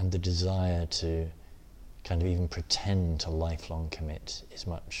and the desire to kind of even pretend to lifelong commit is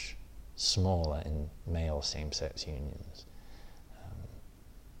much smaller in male same-sex unions.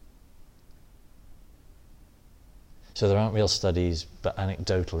 So there aren't real studies, but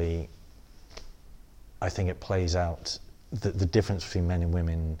anecdotally, I think it plays out that the difference between men and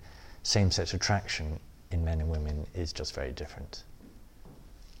women, same-sex attraction in men and women is just very different.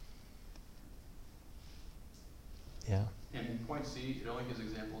 Yeah? And in point C, it only gives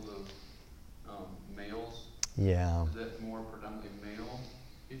examples of males. Yeah. Is that more predominantly male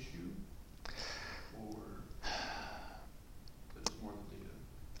issue? Or is it more the data?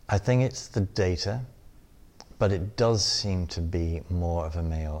 I think it's the data, but it does seem to be more of a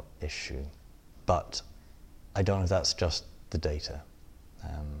male issue. But I don't know if that's just the data.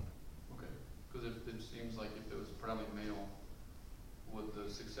 Okay, because it seems like if it was predominantly male, would the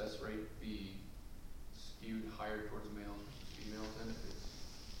success rate be skewed higher towards males versus females than if it's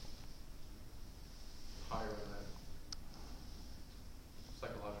higher in that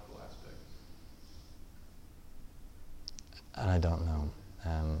psychological aspect? And I don't know.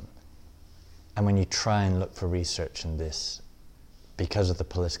 And when you try and look for research in this, because of the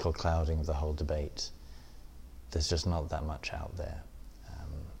political clouding of the whole debate, there's just not that much out there.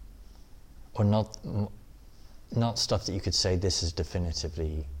 Or not stuff that you could say this is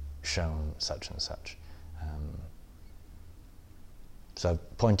definitively shown such and such. So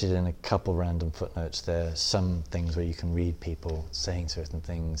I've pointed in a couple random footnotes there, some things where you can read people saying certain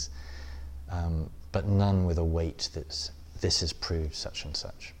things, but none with a weight that's this has proved such and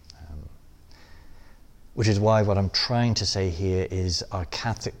such. Which is why what I'm trying to say here is our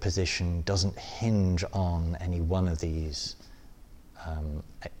Catholic position doesn't hinge on any one of these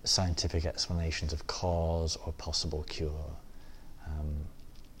scientific explanations of cause or possible cure.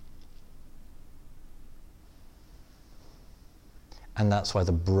 And that's why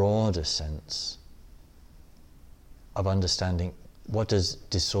the broader sense of understanding what does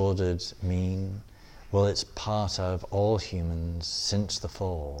disordered mean? Well, it's part of all humans since the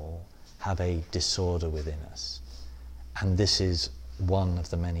fall have a disorder within us. And this is one of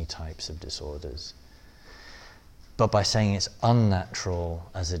the many types of disorders. But by saying it's unnatural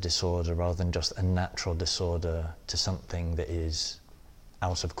as a disorder rather than just a natural disorder to something that is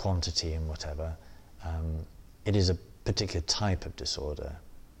out of quantity and whatever, it is a particular type of disorder.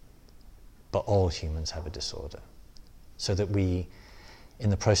 But all humans have a disorder. So that we, in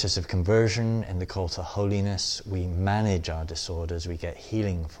the process of conversion, in the call to holiness, we manage our disorders, we get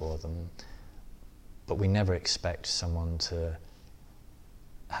healing for them, but we never expect someone to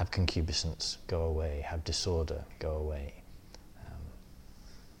have concupiscence go away, have disorder go away.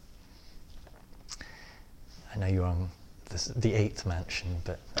 I know you're on the 8th mansion,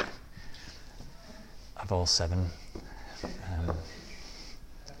 but of all 7.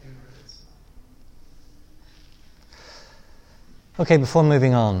 Okay, before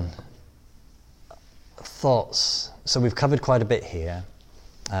moving on, thoughts. So we've covered quite a bit here.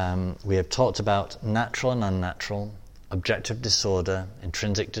 We have talked about natural and unnatural, objective disorder,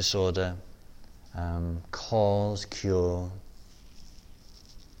 intrinsic disorder, cause, cure.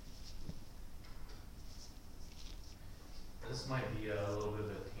 This might be a little bit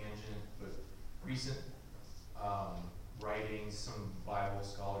of a tangent, but recent writings, some Bible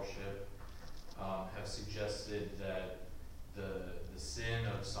scholarship have suggested that the sin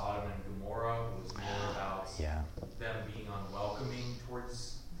of Sodom and Gomorrah was more about them being unwelcoming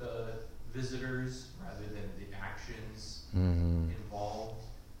towards the visitors rather than the actions involved.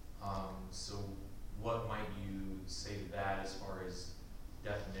 So what might you say to that as far as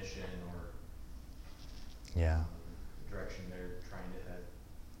definition or the direction they're trying to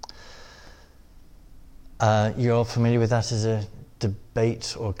head? You're all familiar with that as a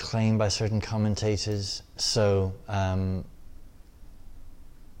debate or claim by certain commentators. So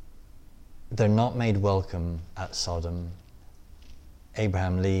they're not made welcome at Sodom.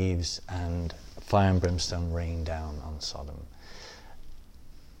 Abraham leaves and fire and brimstone rain down on Sodom.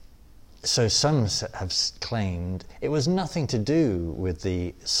 So some have claimed it was nothing to do with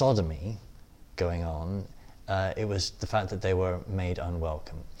the sodomy going on. It was the fact that they were made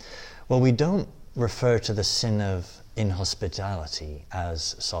unwelcome. Well, we don't refer to the sin of inhospitality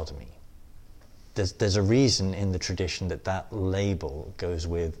as sodomy. There's a reason in the tradition that label goes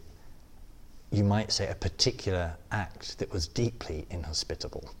with, you might say, a particular act that was deeply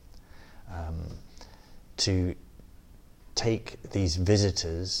inhospitable. To take these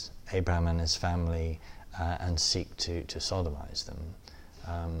visitors, Abraham and his family, and seek to sodomize them.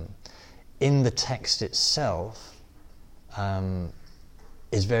 In the text itself,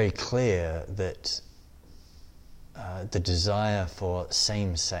 is very clear that the desire for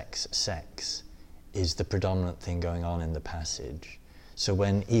same-sex sex is the predominant thing going on in the passage. So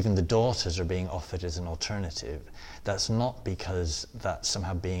when even the daughters are being offered as an alternative, that's not because that's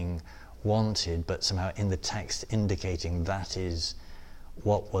somehow being wanted, but somehow in the text indicating that is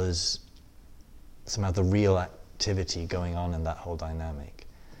what was somehow the real activity going on in that whole dynamic.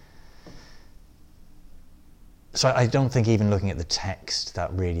 So I don't think even looking at the text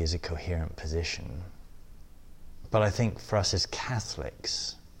that really is a coherent position. But I think for us as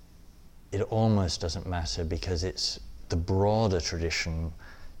Catholics, it almost doesn't matter because it's the broader tradition,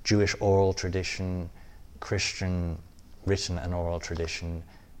 Jewish oral tradition, Christian written and oral tradition,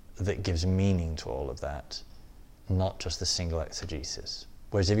 that gives meaning to all of that, not just the single exegesis.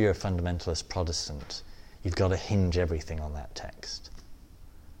 Whereas if you're a fundamentalist Protestant, you've got to hinge everything on that text.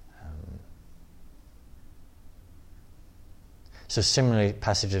 So similarly,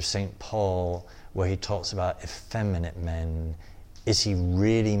 passage of St. Paul, where he talks about effeminate men, is he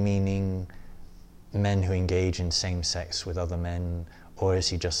really meaning men who engage in same sex with other men, or is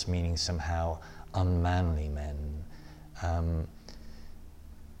he just meaning somehow unmanly men?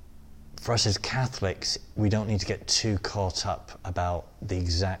 For us as Catholics, we don't need to get too caught up about the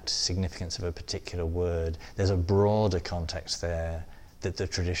exact significance of a particular word. There's a broader context there that the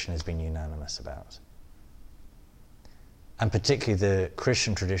tradition has been unanimous about. And particularly the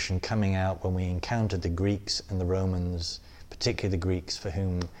Christian tradition coming out when we encountered the Greeks and the Romans, particularly the Greeks for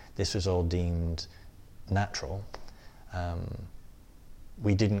whom this was all deemed natural.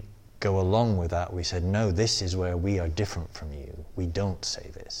 We didn't go along with that. We said, no, this is where we are different from you. We don't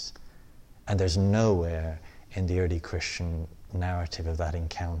say this. And there's nowhere in the early Christian narrative of that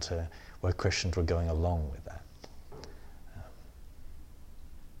encounter where Christians were going along with that.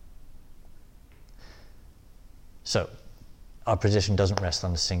 So, our position doesn't rest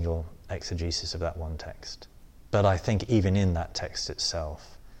on a single exegesis of that one text. But I think even in that text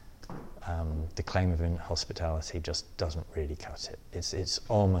itself, the claim of inhospitality just doesn't really cut it. It's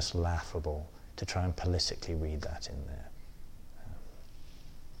almost laughable to try and politically read that in there.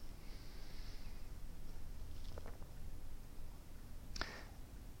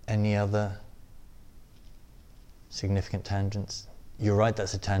 Any other significant tangents? You're right,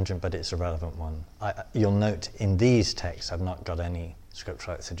 that's a tangent, but it's a relevant one. You'll note in these texts I've not got any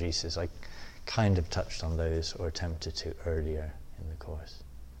scriptural exegesis. I kind of touched on those or attempted to earlier in the course.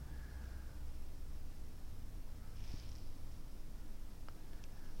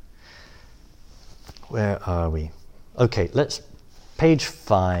 Where are we? Okay, page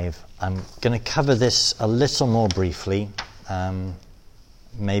 5. I'm going to cover this a little more briefly.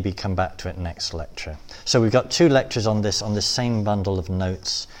 Maybe come back to it next lecture. So we've got 2 lectures on this same bundle of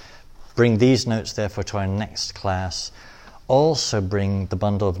notes. Bring these notes, therefore, to our next class. Also bring the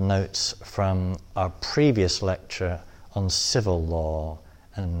bundle of notes from our previous lecture on civil law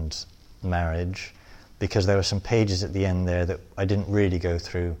and marriage, because there were some pages at the end there that I didn't really go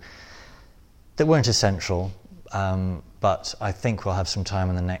through that weren't essential, but I think we'll have some time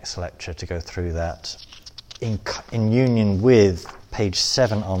in the next lecture to go through that. In union with page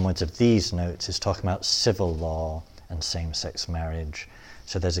 7 onwards of these notes is talking about civil law and same-sex marriage.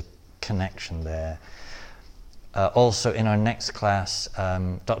 So there's a connection there. Also, in our next class,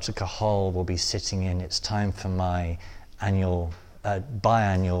 Dr. Cahal will be sitting in. It's time for my biannual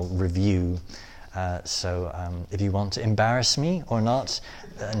review. So if you want to embarrass me or not,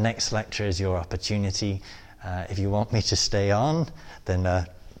 next lecture is your opportunity. If you want me to stay on, then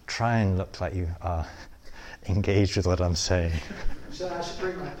try and look like you are engaged with what I'm saying. So I should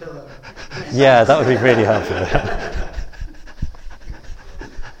bring my pillow. Yeah, that would be really helpful. Yeah.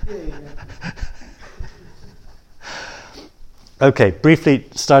 Okay, briefly,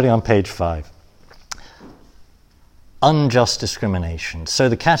 starting on page 5. Unjust discrimination. So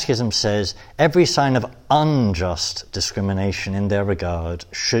the Catechism says every sign of unjust discrimination in their regard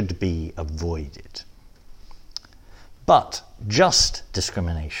should be avoided. But just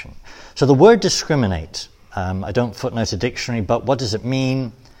discrimination. So the word discriminate, I don't footnote a dictionary, but what does it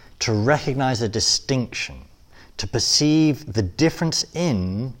mean? To recognize a distinction, to perceive the difference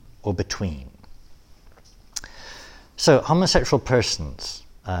in or between. So homosexual persons,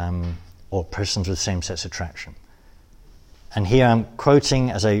 or persons with same-sex attraction. And here I'm quoting,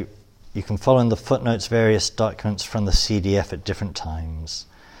 you can follow in the footnotes, various documents from the CDF at different times.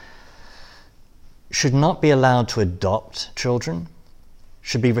 Should not be allowed to adopt children,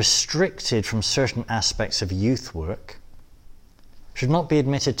 should be restricted from certain aspects of youth work, should not be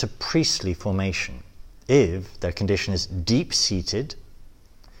admitted to priestly formation if their condition is deep-seated,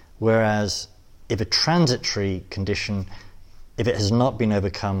 whereas if a transitory condition, if it has not been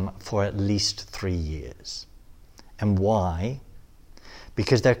overcome for at least 3 years. And why?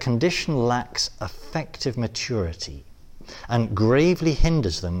 Because their condition lacks effective maturity and gravely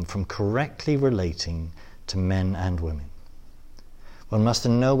hinders them from correctly relating to men and women. One must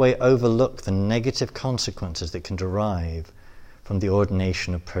in no way overlook the negative consequences that can derive from the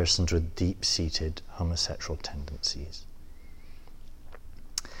ordination of persons with deep-seated homosexual tendencies.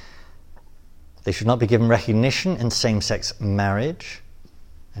 They should not be given recognition in same-sex marriage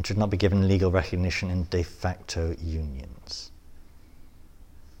and should not be given legal recognition in de facto unions.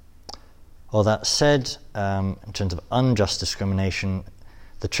 All that said, in terms of unjust discrimination,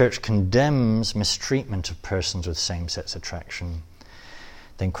 the Church condemns mistreatment of persons with same-sex attraction.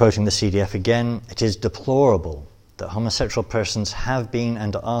 Then quoting the CDF again, it is deplorable that homosexual persons have been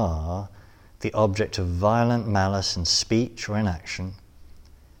and are the object of violent malice in speech or in action.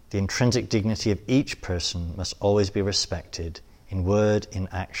 The intrinsic dignity of each person must always be respected in word, in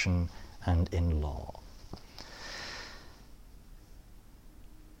action, and in law.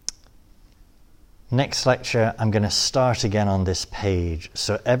 Next lecture, I'm going to start again on this page.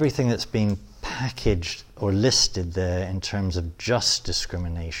 So everything that's been packaged or listed there in terms of just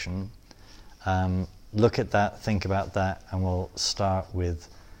discrimination, look at that, think about that, and we'll start with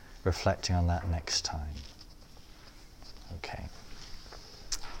reflecting on that next time. Okay.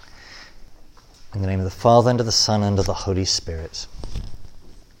 In the name of the Father, and of the Son, and of the Holy Spirit.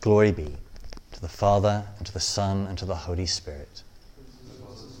 Glory be to the Father, and to the Son, and to the Holy Spirit.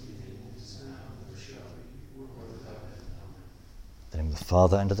 In the name of the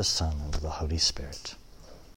Father, and of the Son, and of the Holy Spirit.